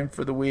brought in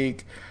for the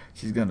week.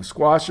 She's going to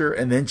squash her,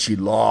 and then she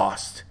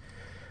lost.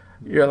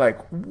 You're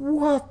like,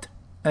 what?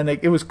 And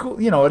it was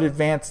cool. You know, it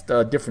advanced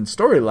a different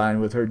storyline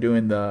with her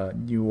doing the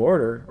New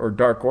Order, or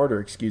Dark Order,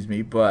 excuse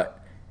me,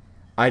 but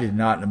I did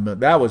not.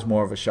 That was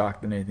more of a shock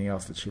than anything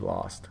else that she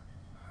lost.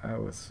 I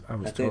was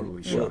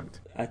totally shocked.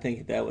 I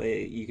think that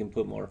way you can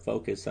put more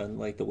focus on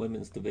like the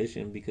women's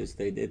division because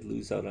they did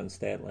lose out on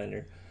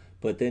Statlander,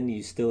 but then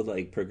you still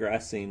like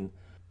progressing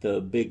the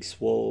Big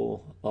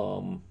Swole,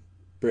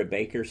 Britt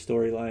Baker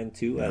storyline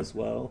too as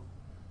well,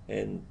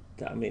 and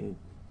I mean,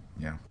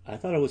 I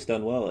thought it was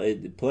done well.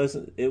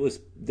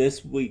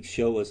 This week's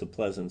show was a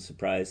pleasant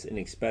surprise, and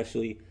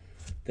especially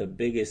the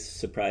biggest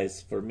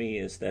surprise for me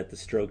is that the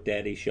Stroke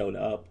Daddy showed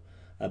up.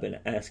 I've been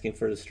asking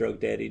for the Stroke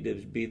Daddy to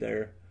be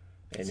there.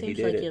 And Seems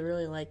he did like you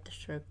really like the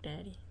Stroke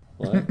Daddy.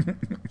 What?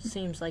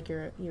 Seems like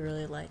you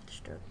really like the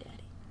Stroke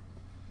Daddy.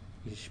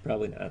 You should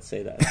probably not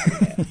say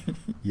that.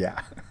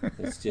 Yeah.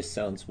 It just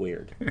sounds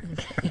weird.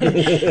 All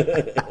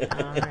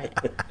right.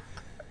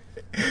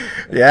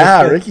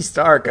 Yeah, Ricky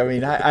Stark. I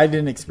mean, I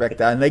didn't expect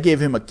that. And they gave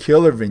him a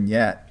killer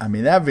vignette. I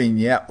mean, that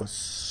vignette was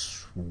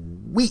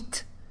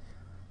sweet.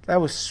 That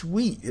was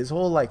sweet. His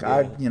whole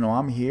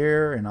I'm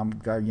here and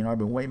I've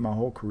been waiting my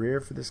whole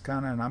career for this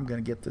kind of, and I'm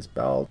going to get this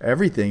belt.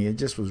 Everything. It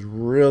just was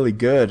really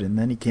good. And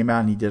then he came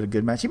out and he did a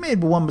good match. He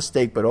made one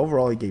mistake, but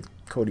overall he gave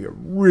Cody a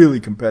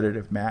really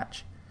competitive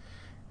match.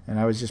 And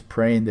I was just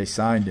praying they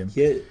signed him.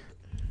 Yeah,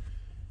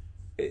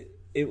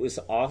 it was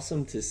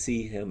awesome to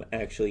see him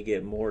actually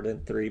get more than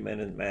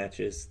 3-minute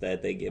matches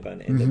that they give on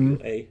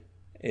NWA,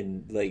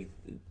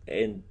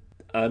 and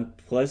I'm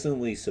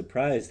pleasantly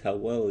surprised how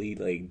well he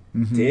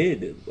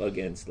did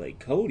against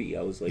Cody.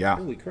 I was like,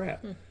 holy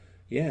crap.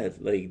 Yeah,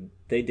 they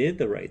did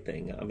the right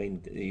thing. I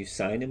mean, you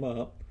signed him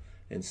up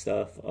and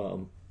stuff.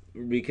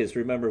 Because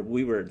remember,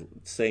 we were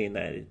saying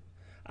that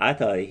I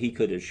thought he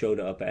could have showed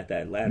up at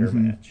that ladder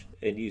match.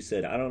 And you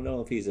said, I don't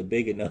know if he's a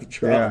big enough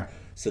draw. Yeah.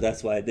 So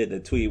that's why I did the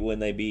tweet when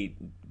they beat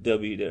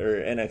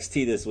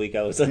NXT this week.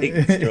 I was like,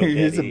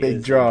 he's a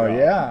big draw.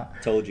 Yeah.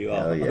 Told you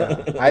all.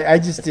 Yeah. I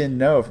just didn't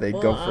know if they'd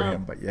go for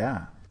him, but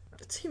yeah.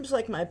 It seems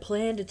like my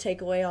plan to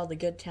take away all the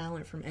good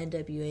talent from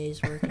NWA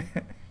is working.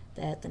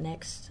 That the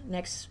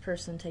next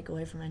person take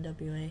away from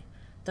NWA,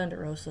 Thunder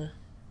Rosa,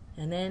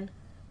 and then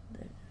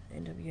the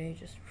NWA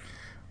just.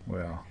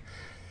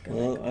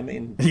 Well, I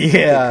mean,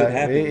 yeah, it could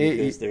happen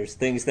because there's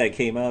things that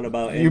came out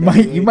about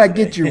NWA you might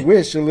get your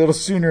wish a little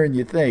sooner than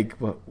you think,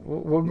 but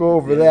we'll go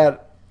over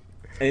that.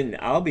 And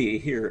I'll be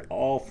here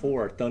all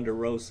for Thunder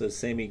Rosa,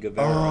 Sammy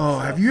Guevara. Oh,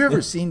 have you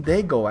ever seen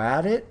they go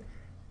at it?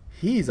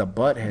 He's a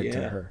butthead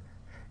to her.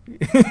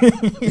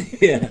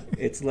 Yeah,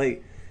 it's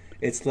like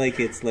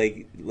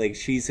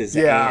she's his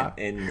aunt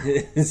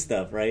and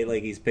stuff, right?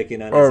 Like he's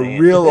picking on his aunt. Or a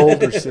real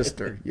older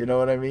sister, you know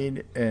what I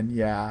mean? And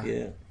yeah.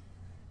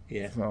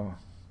 So.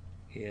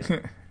 Yeah,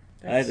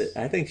 I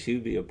think she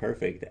would be a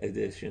perfect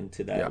addition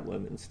to that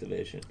women's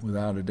division,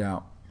 without a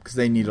doubt, because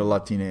they need a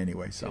Latina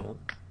anyway. So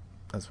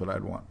that's what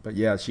I'd want. But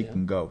yeah, she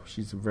can go.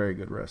 She's a very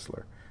good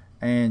wrestler,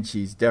 and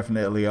she's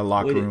definitely a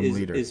locker room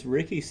leader. Is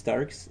Ricky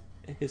Starks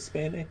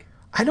Hispanic?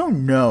 I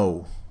don't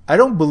know. I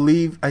don't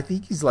believe. I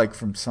think he's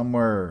from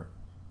somewhere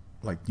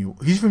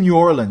he's from New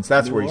Orleans.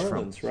 That's where he's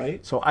from,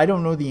 right? So I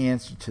don't know the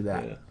answer to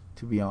that,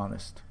 to be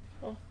honest.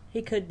 Well,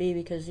 he could be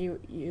because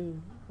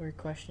you were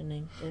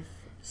questioning if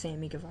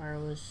Sammy Guevara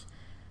was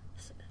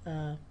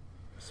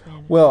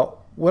Spanish.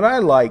 Well, what I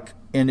like,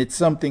 and it's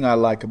something I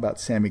like about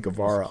Sammy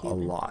Guevara a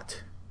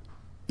lot,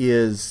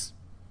 is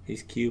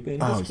he's Cuban.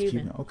 Oh, he's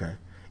Cuban. Okay,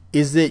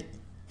 is that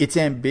it's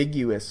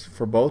ambiguous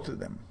for both of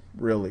them,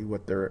 really,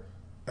 what their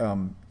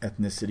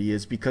ethnicity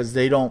is, because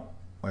they don't,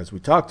 as we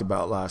talked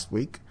about last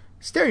week,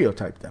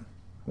 stereotype them.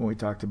 When we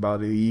talked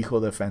about the Hijo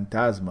de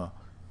Fantasma,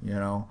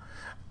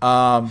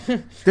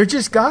 they're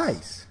just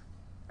guys.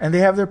 And they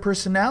have their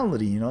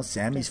personality,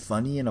 Sammy's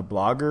funny and a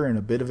blogger and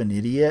a bit of an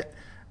idiot,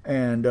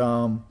 and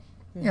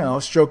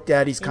Stroke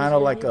Daddy's kind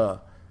of like a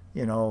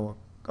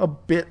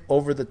bit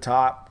over the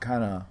top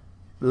kind of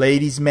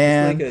ladies'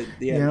 man.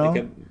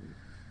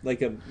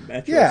 like a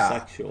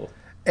metrosexual.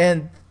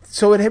 And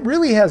so it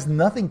really has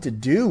nothing to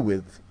do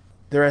with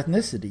their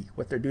ethnicity,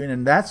 what they're doing,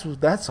 and that's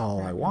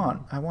all I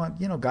want. I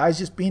want, guys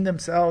just being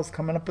themselves,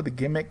 coming up with a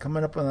gimmick,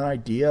 coming up with an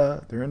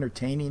idea. They're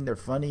entertaining, they're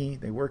funny,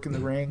 they work in the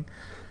ring.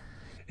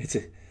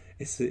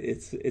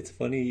 It's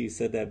funny you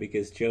said that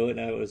because Joe and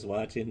I was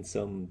watching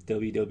some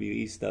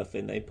WWE stuff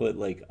and they put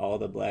like all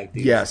the black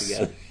dudes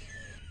together.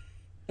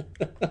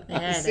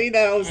 See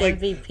that? I was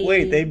MVP, like,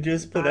 wait, they've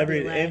just put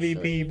Bobby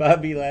MVP,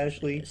 Bobby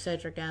Lashley,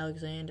 Cedric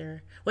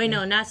Alexander. Wait,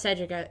 no, not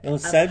Cedric.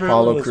 Cedric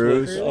Apollo was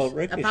Crews.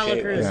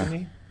 Ricochet, wasn't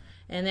he?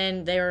 And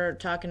then they were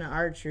talking to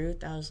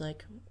R-Truth. I was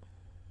like,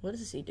 what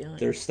is he doing?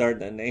 They're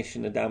starting a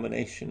Nation of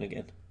Domination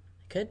again.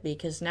 Could be,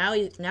 because now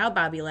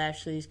Bobby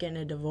Lashley's getting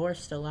a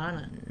divorce to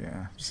Lana.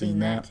 Yeah, seen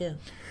that too.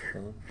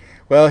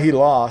 Well, he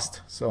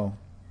lost, so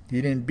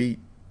he didn't beat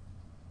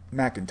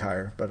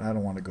McIntyre, but I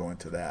don't want to go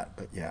into that.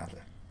 But yeah.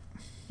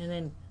 And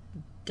then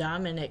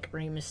Dominic,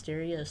 Rey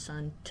Mysterio's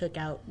son, took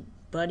out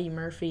Buddy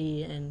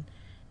Murphy and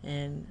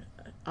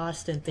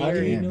Austin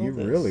Theory. Man, you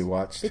really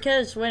watched.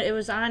 Because when it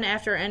was on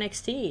after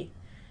NXT,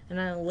 and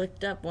I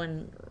looked up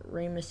when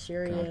Rey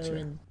Mysterio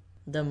and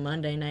the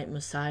Monday Night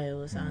Messiah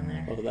was on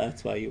there. Oh,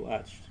 that's why you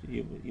watched.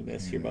 You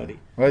miss your buddy.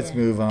 Let's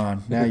move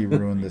on. Now you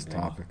ruined this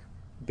topic.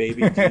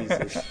 Baby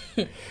Jesus.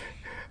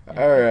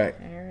 All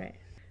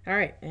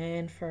right.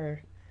 And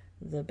for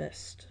the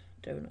best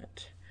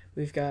donut,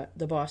 we've got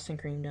the Boston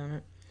Cream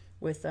Donut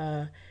with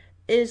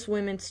is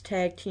women's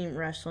tag team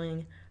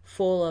wrestling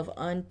full of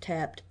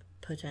untapped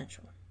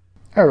potential?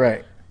 All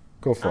right.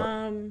 Go for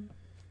it.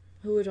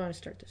 Who would want to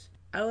start this?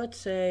 I would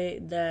say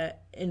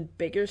that in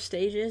bigger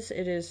stages,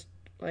 it is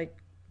like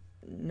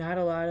not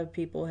a lot of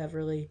people have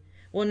really,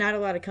 not a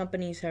lot of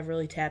companies have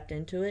really tapped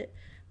into it,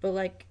 but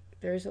like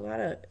there's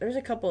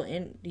a couple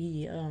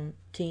indie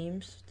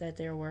teams that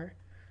there were,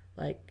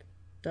 like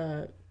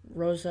the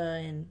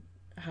Rosa and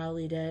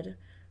Holly Dead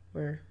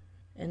and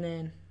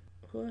then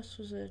who else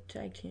was a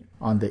tag team?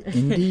 On the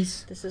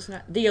indies? This is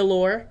not the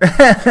Allure.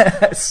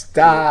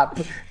 Stop.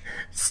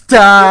 Get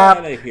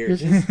out of here.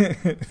 Just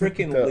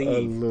freaking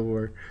leave.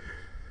 Allure.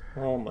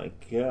 Oh my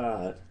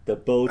god. The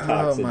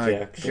Botox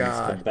injections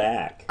come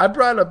back. I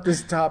brought up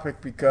this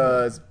topic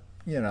because,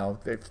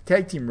 the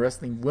tag team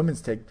wrestling, women's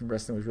tag team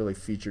wrestling was really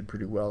featured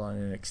pretty well on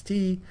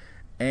NXT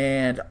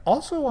and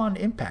also on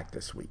Impact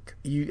this week.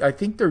 I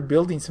think they're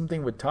building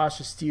something with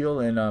Tasha Steele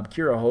and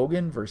Kiera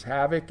Hogan versus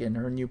Havoc and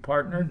her new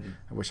partner. Mm-hmm.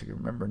 I wish I could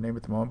remember her name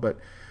at the moment, but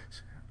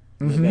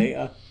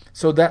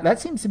so that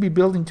seems to be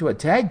building to a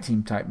tag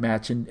team type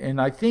match,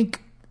 and I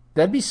think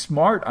that'd be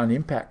smart on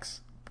Impact's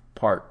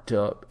part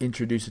to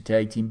introduce a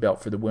tag team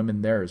belt for the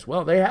women there as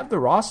well. They have the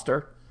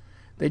roster.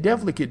 They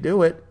definitely could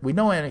do it. We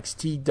know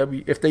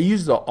NXT, if they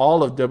use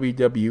all of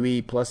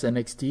WWE plus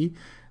NXT,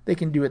 they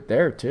can do it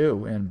there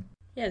too. And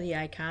yeah, the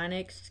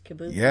Iconics,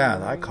 Kabuki. Yeah,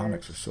 Warriors. the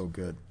Iconics are so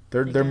good.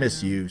 They're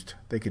misused.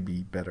 They could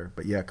be better.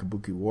 But yeah,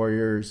 Kabuki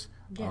Warriors.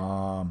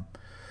 Yeah.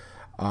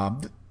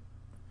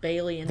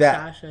 Bailey and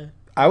Sasha.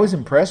 I was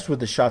impressed with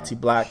the Shotzi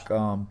Black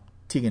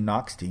Tegan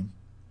Nox team.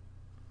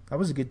 That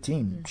was a good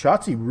team.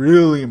 Shotzi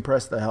really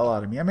impressed the hell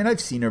out of me. I mean,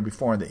 I've seen her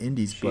before in the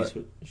indies, but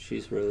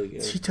she's really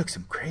good. She took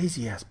some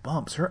crazy ass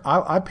bumps.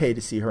 I pay to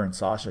see her and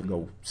Sasha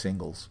go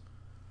singles.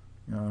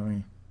 You know what I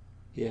mean?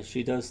 Yeah,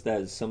 she does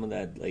some of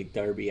that like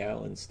Darby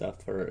Allin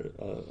stuff for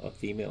a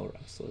female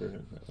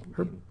wrestler.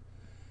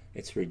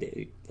 It's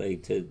ridiculous.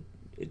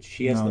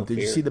 She has no fear.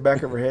 Did you see the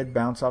back of her head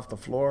bounce off the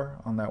floor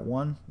on that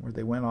one where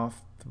they went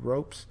off the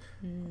ropes?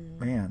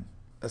 Man.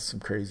 That's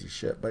some crazy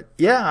shit. But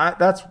yeah,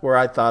 that's where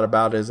I thought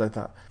about it. Is I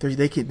thought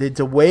it's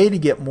a way to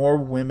get more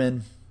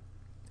women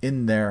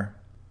in there,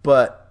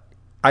 but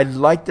I'd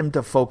like them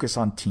to focus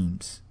on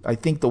teams. I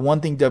think the one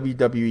thing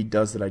WWE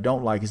does that I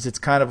don't like is it's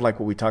kind of like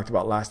what we talked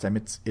about last time.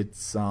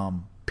 It's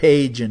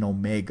Paige and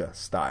Omega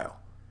style.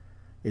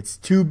 It's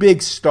two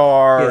big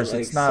stars. Yeah,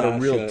 like it's not Sasha a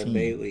real team. And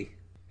Bailey.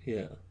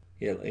 Yeah,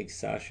 like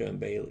Sasha and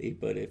Bailey.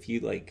 But if you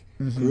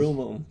groom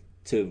them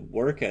to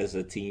work as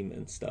a team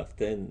and stuff,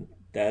 then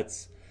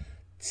that's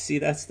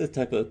the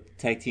type of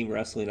tag team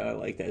wrestling I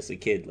liked as a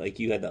kid. Like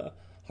you had the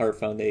Hart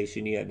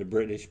Foundation, you had the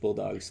British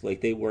Bulldogs.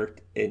 Like they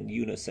worked in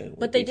unison.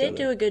 But they did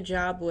do a good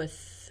job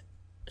with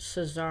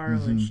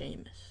Cesaro and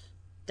Sheamus.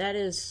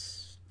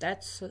 That's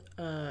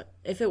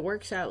if it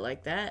works out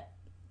like that,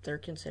 they're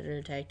considered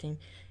a tag team,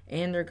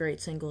 and they're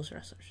great singles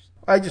wrestlers.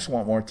 I just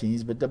want more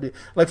teams, but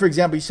like for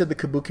example, you said the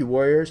Kabuki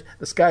Warriors,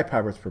 the Sky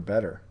Pirates were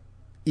better.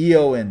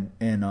 Io and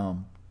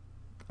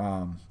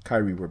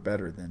Kairi were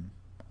better than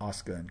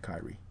Asuka and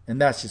Kairi. And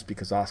that's just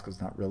because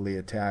Asuka's not really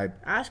a tag.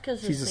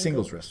 She's a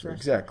singles wrestler.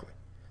 Exactly.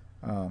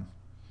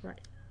 Right.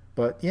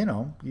 But,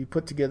 you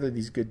put together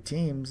these good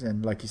teams,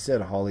 and like you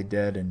said, Holly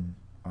Dead and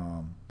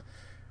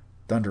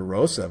Thunder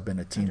Rosa have been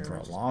a team for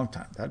a long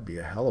time. That'd be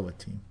a hell of a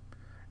team.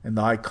 And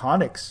the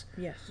Iconics,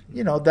 yes.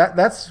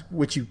 That's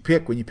what you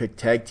pick when you pick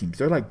tag teams.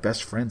 They're like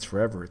best friends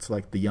forever. It's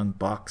like the Young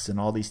Bucks and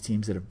all these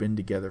teams that have been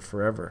together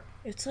forever.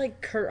 It's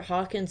like Kurt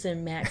Hawkins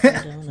and Matt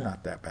Cardona.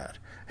 Not that bad.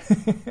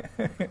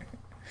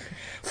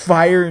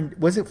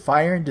 Was it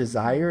Fire and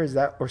Desire? Is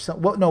that or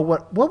something?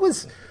 What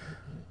was?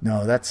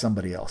 No, that's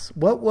somebody else.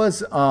 What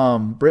was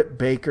Britt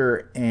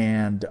Baker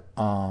and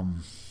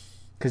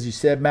because you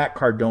said Matt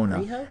Cardona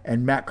Riho?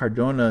 and Matt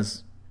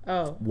Cardona's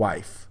Oh,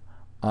 wife,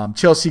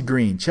 Chelsea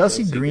Green.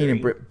 Chelsea Chelsea Green and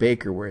Green. Britt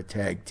Baker were a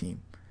tag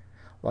team.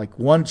 Like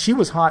one, she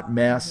was Hot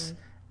Mess,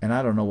 and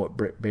I don't know what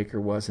Britt Baker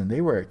was, and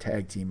they were a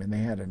tag team, and they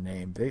had a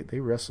name. They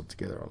wrestled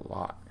together a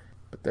lot.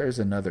 But there's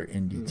another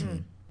indie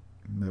team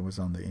that was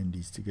on the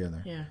indies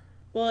together. yeah.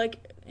 Well,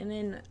 like, and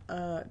then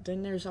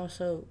there's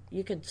also,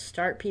 you could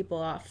start people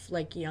off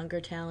like younger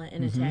talent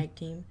in a tag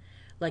team,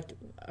 like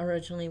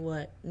originally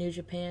what New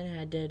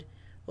Japan did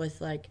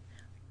with like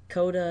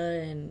Kota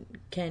and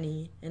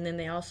Kenny, and then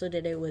they also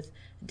did it with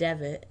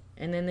Devitt,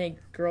 and then they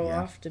grow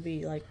off to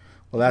be like.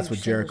 Well, that's huge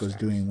what Jericho's single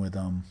stars. doing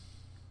with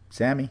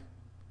Sammy,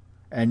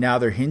 and now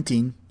they're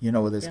hinting,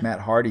 with this Matt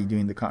Hardy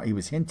doing he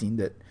was hinting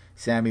that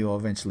Sammy will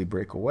eventually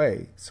break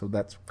away. So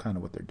that's kind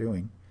of what they're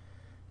doing.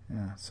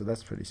 Yeah, so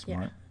that's pretty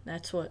smart. Yeah,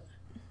 that's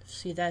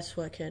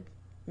what could,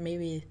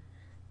 maybe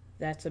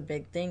that's a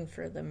big thing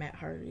for the Matt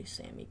Hardy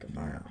Sammy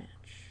Guevara match.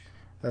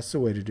 That's the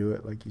way to do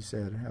it, like you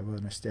said, have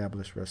an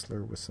established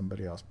wrestler with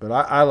somebody else. But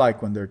I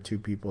like when there are two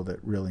people that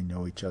really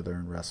know each other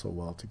and wrestle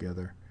well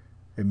together.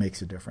 It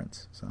makes a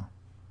difference. So,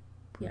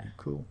 pretty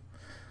cool.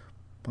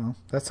 Well,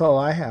 that's all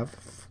I have.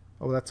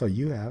 Oh, that's all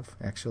you have,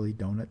 actually,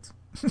 donuts.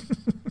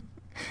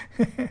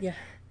 Yeah,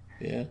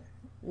 Yeah.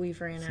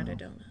 we've ran out of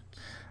donuts.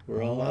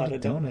 We're all out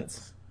of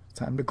donuts.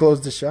 Time to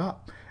close the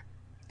shop.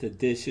 The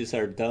dishes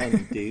are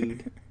done,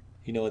 dude.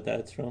 You know what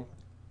that's from?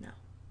 No.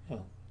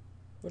 Oh.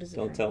 What is it?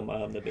 Don't tell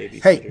Mom the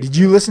babysitter. Hey, did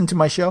you listen to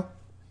my show?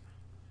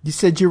 You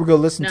said you were going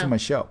to listen No. to my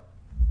show.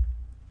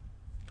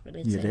 I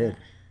didn't You say did. that.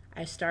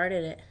 I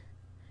started it.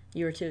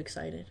 You were too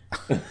excited.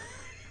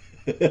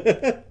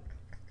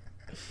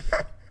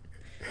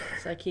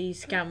 It's like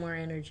he's got more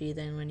energy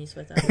than when he's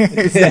with us.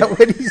 Is that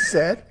what he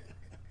said?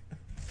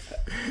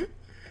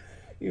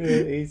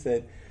 He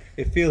said,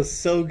 "It feels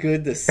so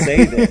good to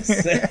say this."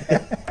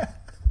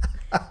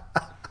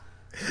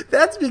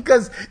 That's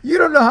because you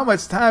don't know how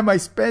much time I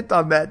spent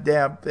on that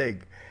damn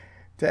thing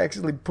to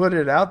actually put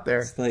it out there.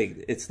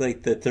 It's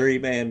like the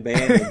 3-man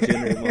band and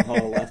Jinder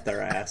Mahal left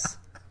our ass.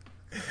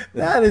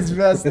 That is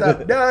messed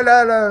up. No.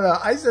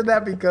 I said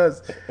that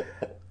because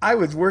I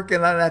was working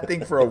on that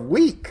thing for a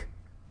week.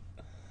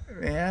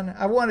 Man,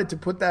 I wanted to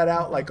put that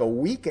out like a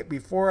week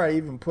before I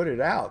even put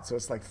it out. So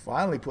it's like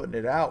finally putting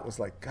it out was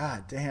like,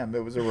 God damn, it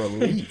was a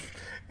relief.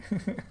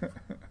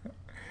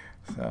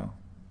 So,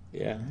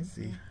 Yeah. I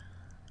see.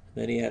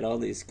 Then he had all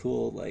these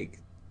cool like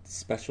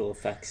special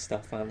effects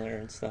stuff on there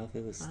and stuff.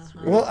 It was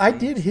really Well, I neat.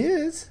 did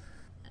his.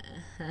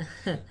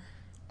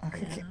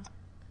 Okay.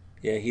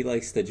 Yeah, he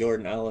likes the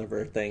Jordan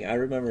Oliver thing. I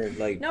remember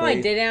like No, I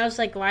didn't. I was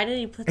like, why did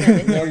he put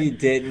that in No, there? you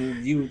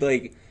didn't. You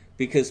like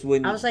because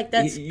when I was like,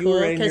 that's you cool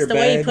were in because your the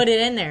way he bed- put it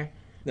in there.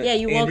 No, Yeah,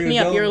 you woke Andrew, me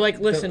up. You were don't- like,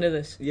 listen don't- to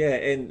this. Yeah,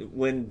 and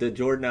when the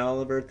Jordan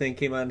Oliver thing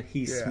came on,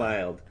 he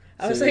smiled.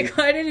 I was So like,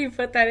 why did he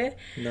put that in?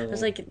 No. I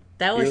was like,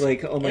 that was. You're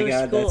like, oh my it was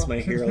god, cool. that's my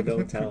hero.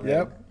 Don't tell him.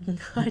 Yep, No,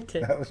 I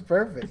did. that was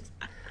perfect.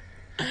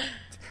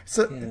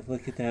 So Yeah,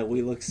 look at that.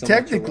 We look so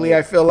technically, much I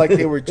alike. feel like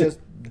they were just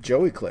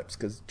Joey clips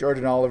because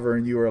Jordan Oliver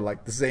and you are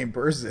like the same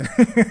person.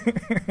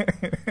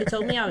 He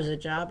told me I was a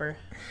jobber.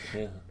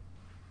 Yeah.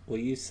 Well,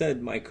 you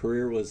said my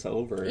career was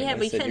over. Yeah, and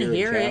but I you said couldn't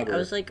you're a hear it. jobber. I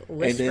was like then-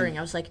 whispering.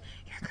 I was like,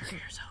 your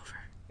career's over.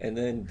 And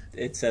then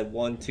it said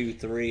 1, 2,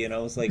 3, and I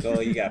was like,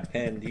 "Oh, you got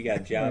penned. You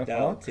got jobbed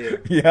out too."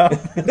 Yeah.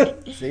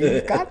 See,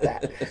 you got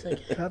that. It's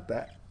like, Got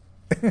that.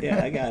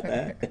 Yeah, I got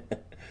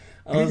that.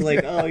 I was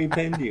like, "Oh, he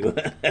pinned you."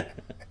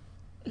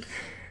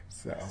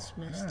 So it's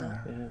messed up.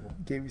 Yeah.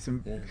 gave you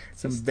some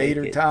Just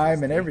Vader take it. time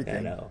Just and take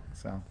everything. that out.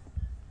 So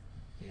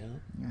Yeah.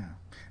 yeah,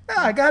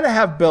 I gotta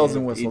have bells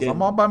and You whistles. didn't-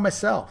 I'm all by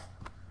myself.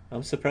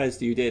 I'm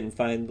surprised you didn't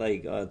find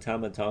like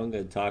Tama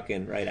Tonga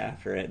talking right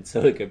after it, so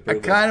it could I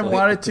prove. kind of his point.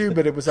 wanted to,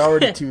 but it was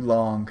already too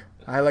long.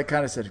 I like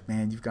kind of said,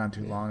 "Man, you've gone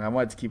too long." I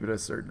wanted to keep it a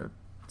certain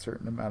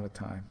amount of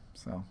time.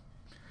 So,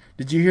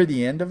 did you hear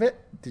the end of it?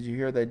 Did you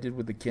hear what I did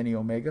with the Kenny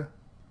Omega?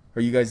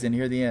 Or you guys didn't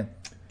hear the end?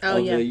 Oh,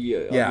 Of yeah.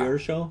 Yeah. your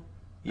show.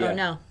 Yeah. Oh,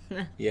 no.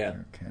 Yeah.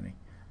 Kenny.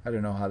 I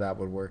don't know how that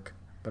would work,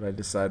 but I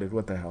decided,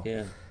 what the hell?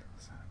 Yeah.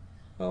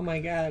 Oh my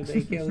God! They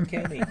killed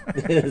Kenny.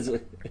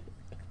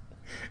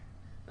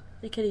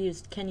 They could have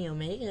used Kenny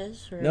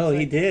Omega's. Or No, he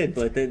like- did,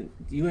 but then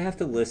you have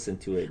to listen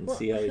to it and Well,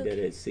 see how he who did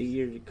it. See,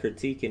 you're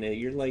critiquing it.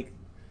 You're like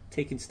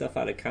taking stuff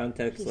out of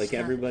context, He's like not-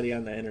 everybody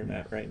on the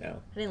internet right now.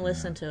 I didn't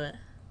listen to it.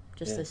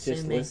 Just Yeah, assuming.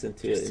 just listen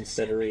to it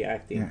instead of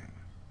reacting. Yeah.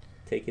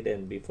 Take it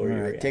in before All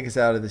you right, react. take us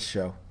out of this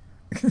show.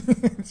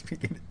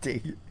 Speaking of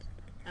take it.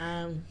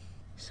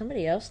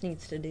 Somebody else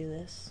needs to do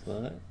this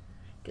What?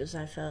 because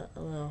I felt a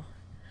little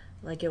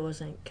like it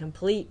wasn't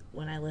complete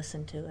when I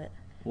listened to it.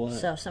 What?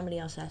 So somebody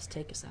else has to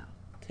take us out.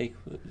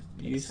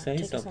 You us out. say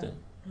Take us out. something.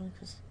 No,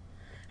 'cause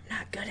I'm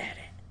not good at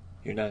it.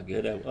 You're not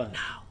good at what?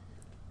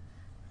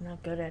 I'm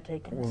not good at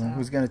taking Well, us then out.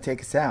 who's going to take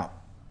us out?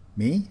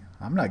 Me?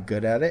 I'm not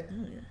good at it.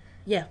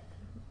 Yeah.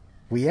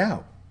 We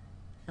out.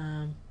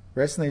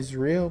 Wrestling's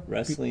real.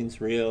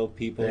 Wrestling's real.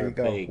 People There are you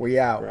go. fake. We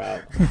out. We're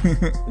out.